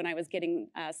very good when I was getting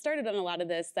started on a lot of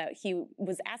this, that he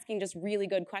was asking just really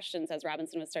good questions as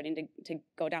Robinson was starting to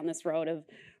go down this road of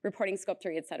reporting Scope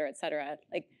 3, et cetera, et cetera.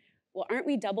 Like, well, aren't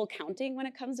we double counting when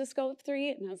it comes to Scope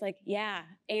 3? And I was like, yeah.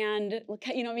 And,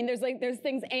 there's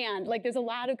things and, there's a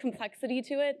lot of complexity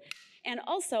to it. And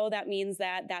also that means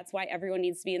that that's why everyone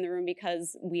needs to be in the room,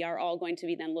 because we are all going to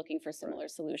be then looking for similar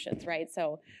solutions, right?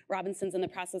 So Robinson's in the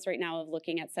process right now of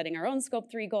looking at setting our own Scope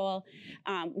 3 goal.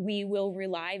 We will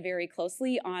rely very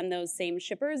closely on those same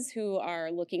shippers who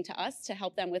are looking to us to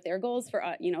help them with their goals for,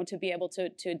 to be able to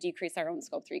decrease our own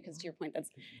Scope 3, because to your point, that's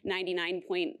 99%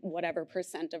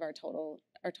 of our total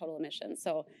emissions.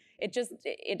 So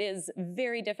it is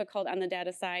very difficult on the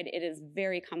data side. It is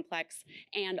very complex,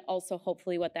 and also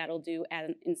hopefully what that'll do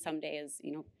in some day is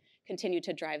continue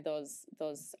to drive those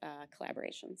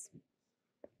collaborations.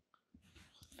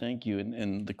 Thank you.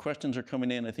 And the questions are coming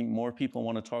in. I think more people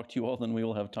want to talk to you all than we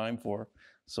will have time for.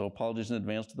 So apologies in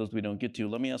advance to those we don't get to.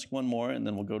 Let me ask one more, and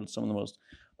then we'll go to some of the most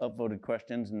upvoted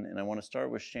questions. And I want to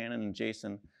start with Shannon and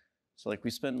Jason. So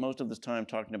we spent most of this time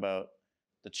talking about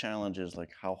the challenges,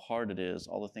 how hard it is,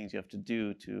 all the things you have to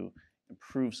do to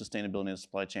improve sustainability in the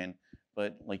supply chain.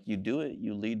 But you do it,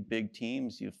 you lead big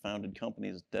teams, you've founded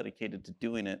companies dedicated to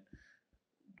doing it.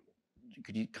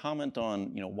 Could you comment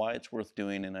on why it's worth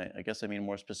doing? And I guess I mean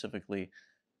more specifically,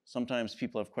 sometimes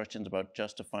people have questions about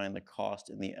justifying the cost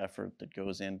and the effort that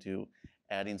goes into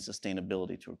adding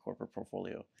sustainability to a corporate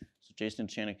portfolio. So Jason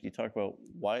and Shannon, can you talk about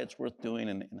why it's worth doing,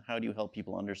 and how do you help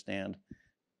people understand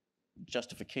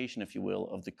justification, if you will,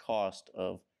 of the cost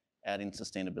of adding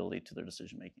sustainability to their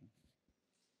decision making?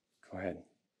 Go ahead.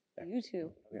 You too.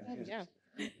 Yeah.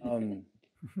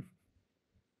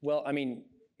 Well, I mean,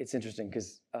 it's interesting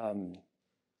because, on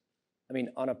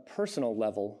a personal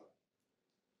level,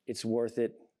 it's worth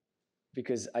it,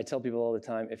 because I tell people all the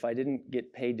time, if I didn't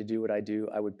get paid to do what I do,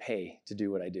 I would pay to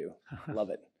do what I do. Love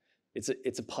it.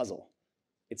 It's a puzzle.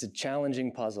 It's a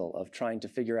challenging puzzle of trying to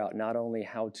figure out not only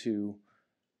how to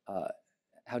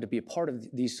be a part of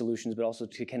these solutions, but also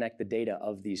to connect the data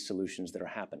of these solutions that are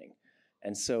happening.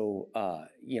 And so,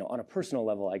 on a personal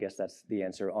level, I guess that's the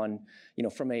answer.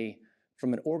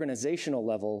 From an organizational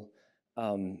level,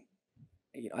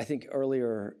 I think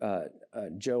earlier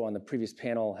Joe on the previous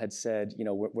panel had said,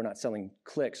 we're not selling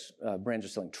clicks, brands are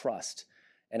selling trust,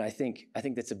 and I think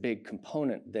that's a big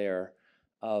component there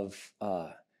of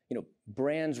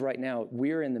brands right now.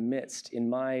 We're in the midst, in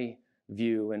my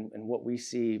view and what we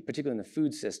see, particularly in the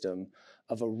food system,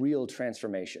 of a real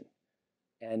transformation.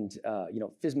 And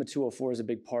FSMA 204 is a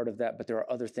big part of that, but there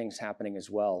are other things happening as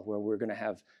well, where we're going to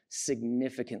have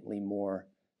significantly more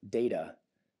data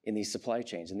in these supply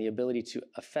chains and the ability to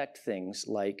affect things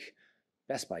like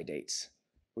best by dates,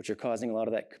 which are causing a lot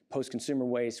of that post-consumer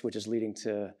waste, which is leading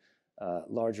to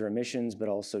larger emissions, but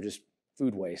also just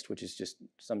food waste, which is just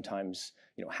sometimes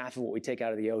half of what we take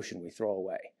out of the ocean we throw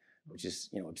away, which is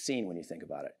obscene when you think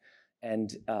about it.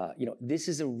 And this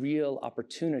is a real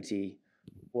opportunity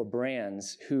for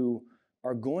brands who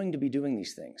are going to be doing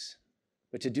these things,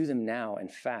 but to do them now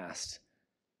and fast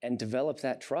and develop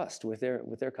that trust with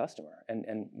their customer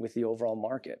and with the overall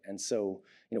market. And so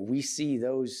we see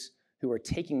those who are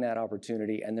taking that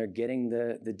opportunity and they're getting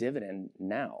the dividend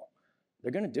now.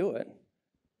 They're going to do it,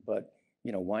 but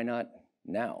why not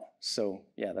now? So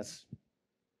yeah, that's.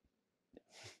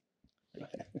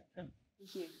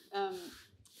 Thank you.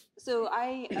 So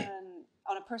I,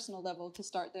 on a personal level, to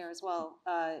start there as well,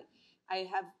 I'm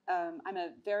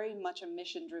very much a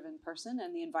mission-driven person,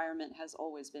 and the environment has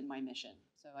always been my mission.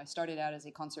 So I started out as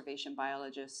a conservation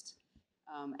biologist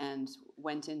and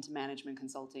went into management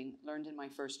consulting, learned in my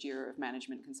first year of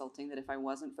management consulting that if I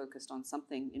wasn't focused on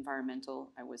something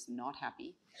environmental, I was not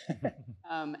happy,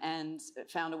 and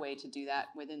found a way to do that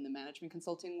within the management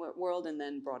consulting world, and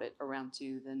then brought it around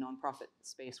to the nonprofit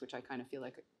space, which I kind of feel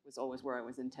like was always where I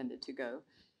was intended to go.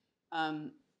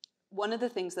 One of the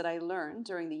things that I learned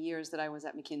during the years that I was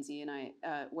at McKinsey, and I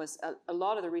was a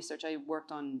lot of the research. I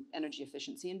worked on energy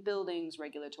efficiency in buildings,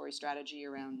 regulatory strategy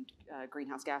around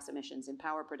greenhouse gas emissions in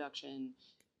power production,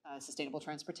 sustainable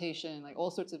transportation, like all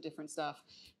sorts of different stuff.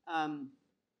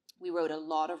 We wrote a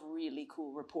lot of really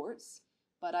cool reports,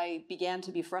 but I began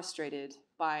to be frustrated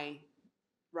by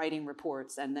writing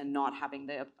reports and then not having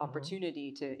the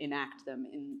opportunity to enact them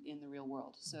in the real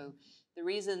world. So the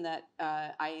reason that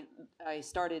I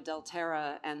started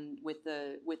Delterra and with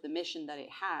the mission that it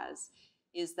has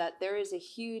is that there is a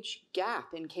huge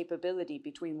gap in capability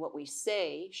between what we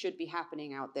say should be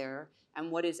happening out there and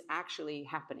what is actually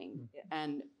happening.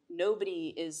 And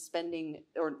nobody is spending,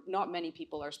 or not many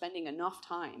people are spending enough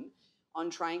time on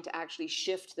trying to actually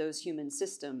shift those human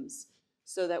systems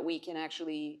so that we can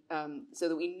actually, so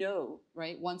that we know,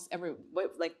 right?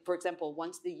 For example,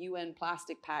 once the UN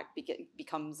Plastic Pact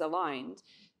becomes aligned,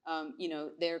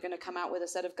 they're going to come out with a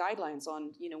set of guidelines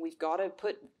on, we've got to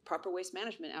put proper waste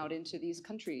management out into these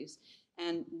countries.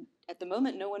 And at the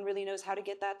moment, no one really knows how to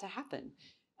get that to happen.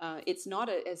 It's not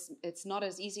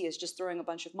as easy as just throwing a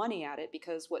bunch of money at it,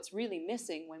 because what's really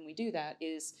missing when we do that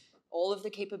is all of the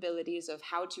capabilities of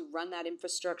how to run that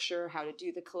infrastructure, how to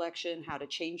do the collection, how to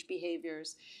change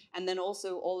behaviors, and then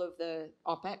also all of the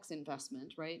OpEx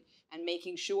investment, right? And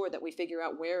making sure that we figure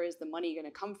out where is the money going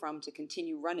to come from to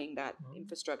continue running that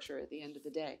infrastructure at the end of the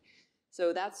day.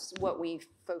 So that's what we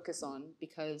focus on,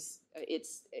 because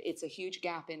it's a huge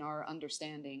gap in our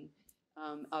understanding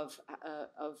of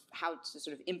how to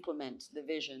sort of implement the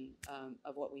vision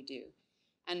of what we do.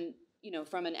 And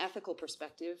from an ethical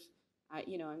perspective,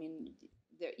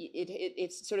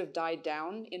 it's sort of died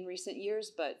down in recent years,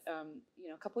 but a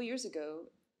couple years ago,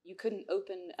 you couldn't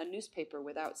open a newspaper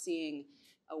without seeing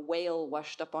a whale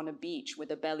washed up on a beach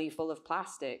with a belly full of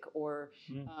plastic, or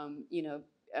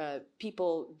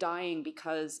people dying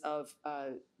because of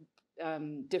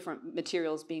different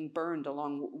materials being burned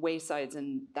along waysides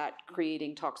and that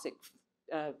creating toxic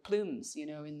plumes,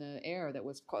 in the air that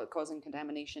was causing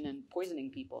contamination and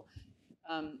poisoning people.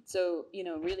 So,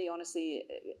 really honestly,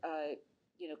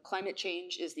 climate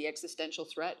change is the existential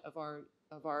threat of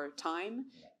our time.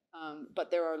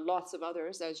 But there are lots of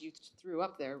others, as you threw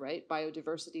up there, right?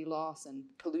 Biodiversity loss and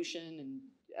pollution,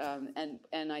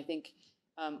 and I think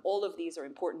all of these are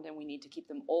important, and we need to keep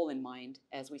them all in mind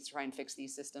as we try and fix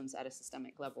these systems at a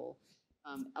systemic level.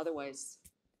 Otherwise,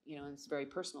 it's very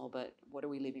personal, but what are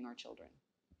we leaving our children?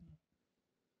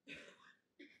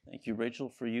 Thank you, Rachel.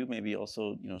 For you, maybe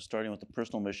also, starting with the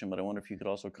personal mission, but I wonder if you could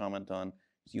also comment on,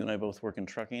 you and I both work in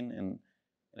trucking, and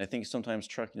I think sometimes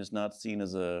trucking is not seen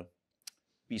as a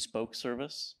bespoke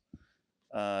service.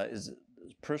 Is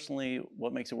personally,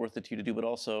 what makes it worth it to you to do, but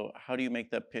also, how do you make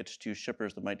that pitch to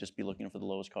shippers that might just be looking for the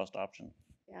lowest cost option?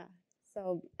 Yeah,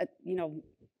 so,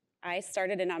 I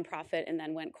started a nonprofit and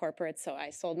then went corporate, so I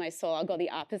sold my soul. I'll go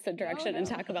the opposite direction and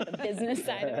talk about the business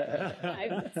side of it.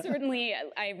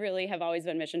 I really have always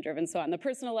been mission-driven, so on the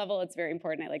personal level, it's very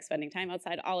important. I like spending time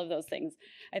outside, all of those things.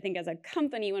 I think as a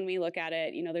company, when we look at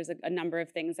it, there's a number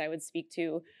of things I would speak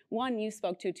to. One, you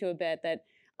spoke to a bit, that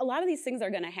a lot of these things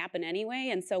are going to happen anyway.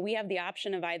 And so we have the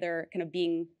option of either kind of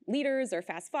being leaders or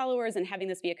fast followers and having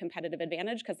this be a competitive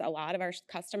advantage because a lot of our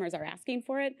customers are asking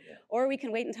for it. Yeah. Or we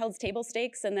can wait until it's table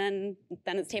stakes and then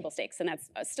it's table stakes. And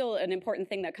that's still an important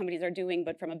thing that companies are doing.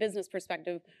 But from a business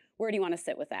perspective, where do you want to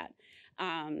sit with that?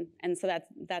 And so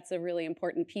that's a really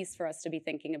important piece for us to be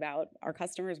thinking about. Our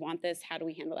customers want this. How do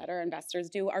we handle that? Our investors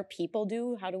do. Our people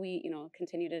do. How do we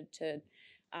continue to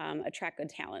attract good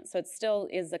talent? So it still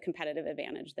is a competitive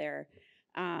advantage there.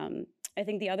 I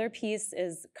think the other piece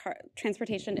is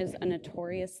transportation is a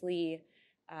notoriously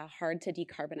hard to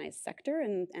decarbonize sector,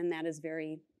 and that is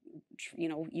very,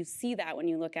 you see that when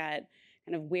you look at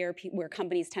kind of where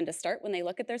companies tend to start when they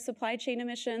look at their supply chain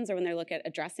emissions or when they look at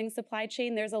addressing supply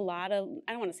chain. There's a lot of,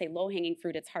 I don't want to say low-hanging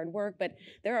fruit, it's hard work, but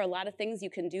there are a lot of things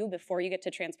you can do before you get to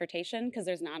transportation because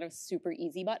there's not a super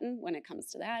easy button when it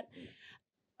comes to that.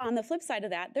 On the flip side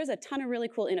of that, there's a ton of really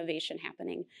cool innovation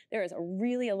happening. There is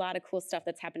a lot of cool stuff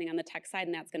that's happening on the tech side,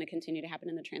 and that's going to continue to happen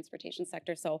in the transportation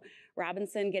sector. So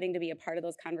Robinson getting to be a part of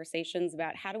those conversations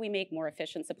about how do we make more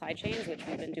efficient supply chains, which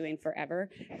we've been doing forever.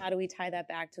 How do we tie that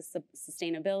back to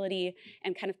sustainability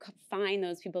and kind of find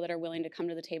those people that are willing to come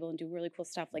to the table and do really cool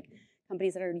stuff, like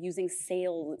companies that are using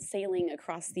sailing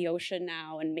across the ocean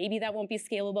now, and maybe that won't be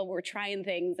scalable, but we're trying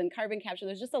things, and carbon capture.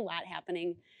 There's just a lot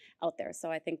happening out there. So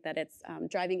I think that it's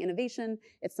driving innovation.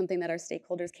 It's something that our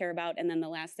stakeholders care about. And then the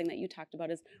last thing that you talked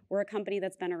about is we're a company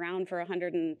that's been around for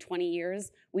 120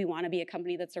 years. We want to be a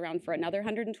company that's around for another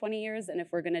 120 years. And if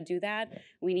we're going to do that,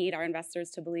 we need our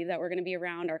investors to believe that we're going to be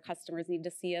around. Our customers need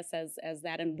to see us as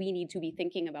that. And we need to be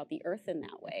thinking about the earth in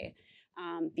that way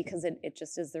because it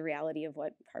just is the reality of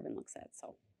what carbon looks at.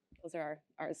 So those are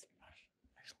ours.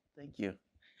 Thank you.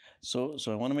 So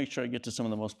I want to make sure I get to some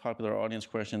of the most popular audience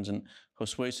questions. And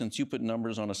Josue, since you put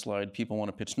numbers on a slide, people want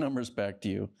to pitch numbers back to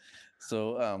you.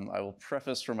 So I will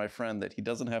preface for my friend that he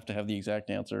doesn't have to have the exact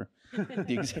answer.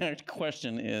 The exact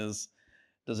question is,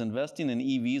 does investing in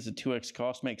EVs at 2x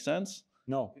cost make sense?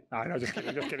 No, just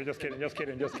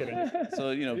kidding.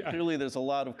 So, clearly there's a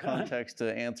lot of context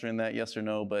to answering that yes or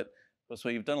no, but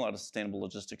Josue, you've done a lot of sustainable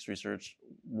logistics research.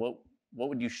 What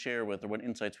would you share with, or what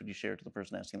insights would you share to the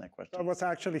person asking that question? I was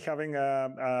actually having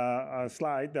a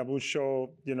slide that would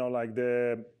show, like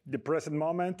the present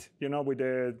moment, with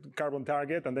the carbon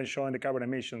target, and then showing the carbon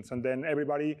emissions, and then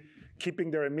everybody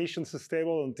keeping their emissions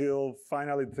stable until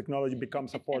finally the technology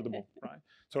becomes affordable, right?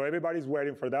 So everybody's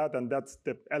waiting for that, and that's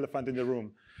the elephant in the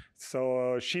room.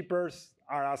 So shippers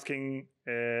are asking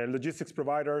logistics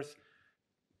providers,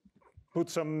 put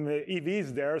some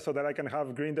EVs there so that I can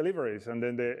have green deliveries. And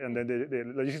then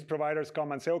the logistics providers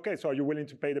come and say, okay, so are you willing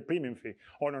to pay the premium fee?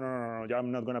 Oh, no, I'm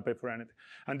not going to pay for anything.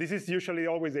 And this is usually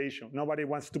always the issue. Nobody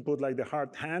wants to put like the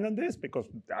hard hand on this because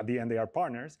at the end they are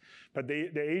partners. But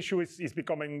the issue is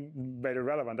becoming very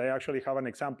relevant. I actually have an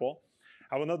example.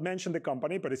 I will not mention the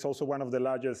company, but it's also one of the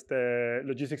largest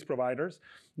logistics providers,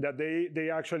 that they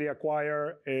actually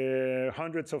acquire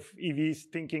hundreds of EVs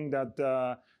thinking that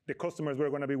the customers were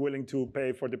going to be willing to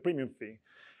pay for the premium fee.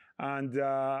 And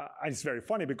it's very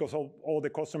funny because all the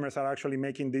customers are actually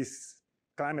making these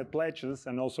climate pledges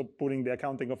and also putting the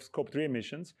accounting of Scope 3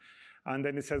 emissions. And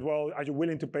then it says, well, are you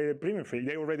willing to pay the premium fee?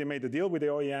 They already made the deal with the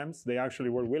OEMs. They actually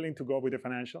were willing to go with the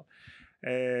financial.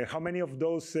 How many of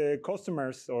those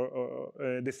customers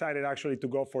decided actually to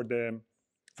go for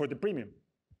the premium?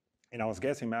 And I was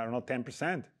guessing, I don't know,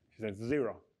 10%. He said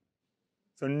 0.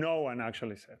 So no one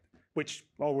actually said, which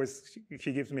always,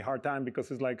 he gives me a hard time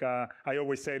because it's like, I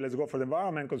always say, let's go for the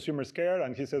environment, consumers care.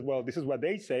 And he says, well, this is what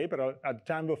they say, but at the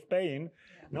time of paying,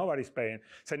 nobody's paying.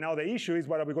 So now the issue is,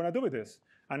 what are we going to do with this?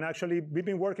 And actually, we've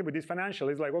been working with this financial.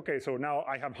 It's like, okay, so now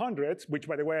I have hundreds, which,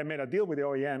 by the way, I made a deal with the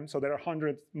OEM, so there are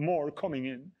hundreds more coming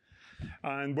in,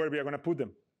 and where we are going to put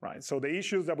them, right? So the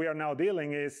issues that we are now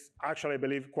dealing is actually, I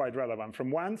believe, quite relevant.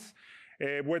 From once,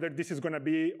 whether this is going to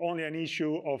be only an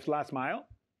issue of last mile,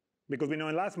 because we know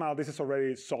in last mile, this is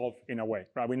already solved in a way,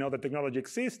 right? We know the technology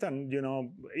exists and,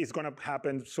 it's going to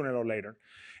happen sooner or later.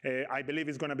 I believe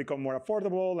it's going to become more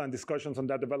affordable, and discussions on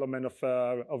that development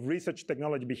of research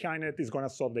technology behind it is going to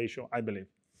solve the issue, I believe.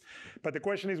 But the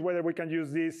question is whether we can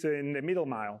use this in the middle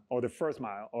mile or the first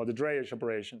mile or the drayage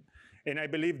operation. And I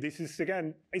believe this is,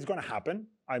 again, it's going to happen.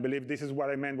 I believe this is what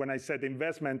I meant when I said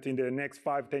investment in the next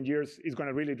 5, 10 years is going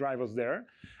to really drive us there.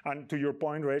 And to your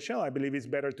point, Rachel, I believe it's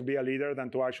better to be a leader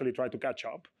than to actually try to catch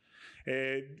up.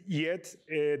 Yet,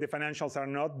 the financials are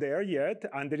not there yet,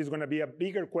 and there is going to be a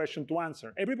bigger question to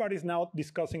answer. Everybody's now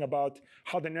discussing about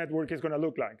how the network is going to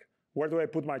look like. Where do I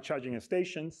put my charging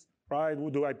stations, right?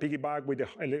 Do I piggyback with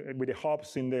the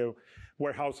hubs in the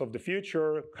warehouse of the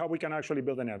future? How we can actually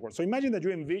build a network. So imagine that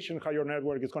you envision how your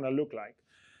network is going to look like.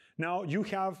 Now you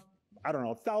have, I don't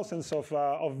know, thousands of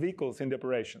vehicles in the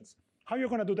operations. How are you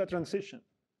going to do that transition?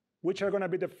 Which are going to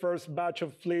be the first batch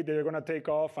of fleet that you're going to take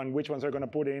off, and which ones are going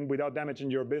to put in without damaging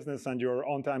your business and your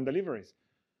on-time deliveries?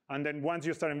 And then once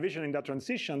you start envisioning that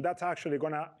transition, that's actually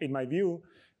going to, in my view,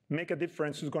 make a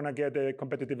difference who's going to get a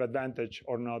competitive advantage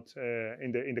or not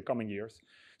in the coming years.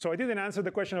 So I didn't answer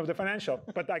the question of the financial,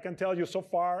 but I can tell you so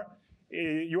far,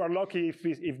 you are lucky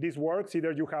if this works.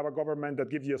 Either you have a government that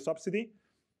gives you a subsidy,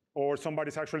 or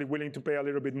somebody's actually willing to pay a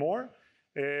little bit more.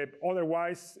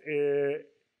 Otherwise,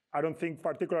 I don't think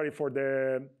particularly for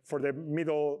the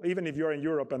middle, even if you're in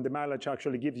Europe and the mileage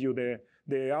actually gives you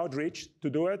the outreach to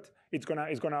do it, it's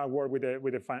gonna work with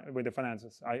the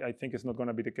finances. I think it's not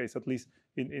gonna be the case, at least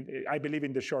I believe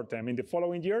in the short term. In the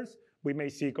following years, we may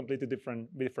see completely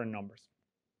different numbers.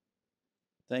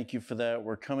 Thank you for that.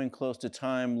 We're coming close to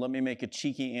time. Let me make a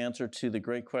cheeky answer to the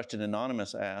great question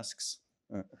Anonymous asks.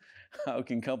 How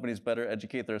can companies better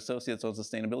educate their associates on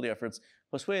sustainability efforts?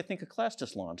 Josue, I think a class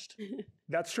just launched.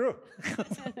 That's true.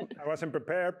 I wasn't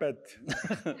prepared, but.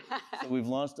 So we've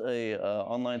launched a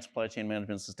online supply chain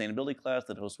management sustainability class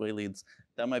that Josue leads.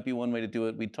 That might be one way to do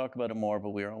it. We'd talk about it more,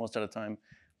 but we are almost out of time.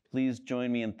 Please join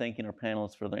me in thanking our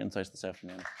panelists for their insights this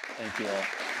afternoon. Thank you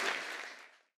all.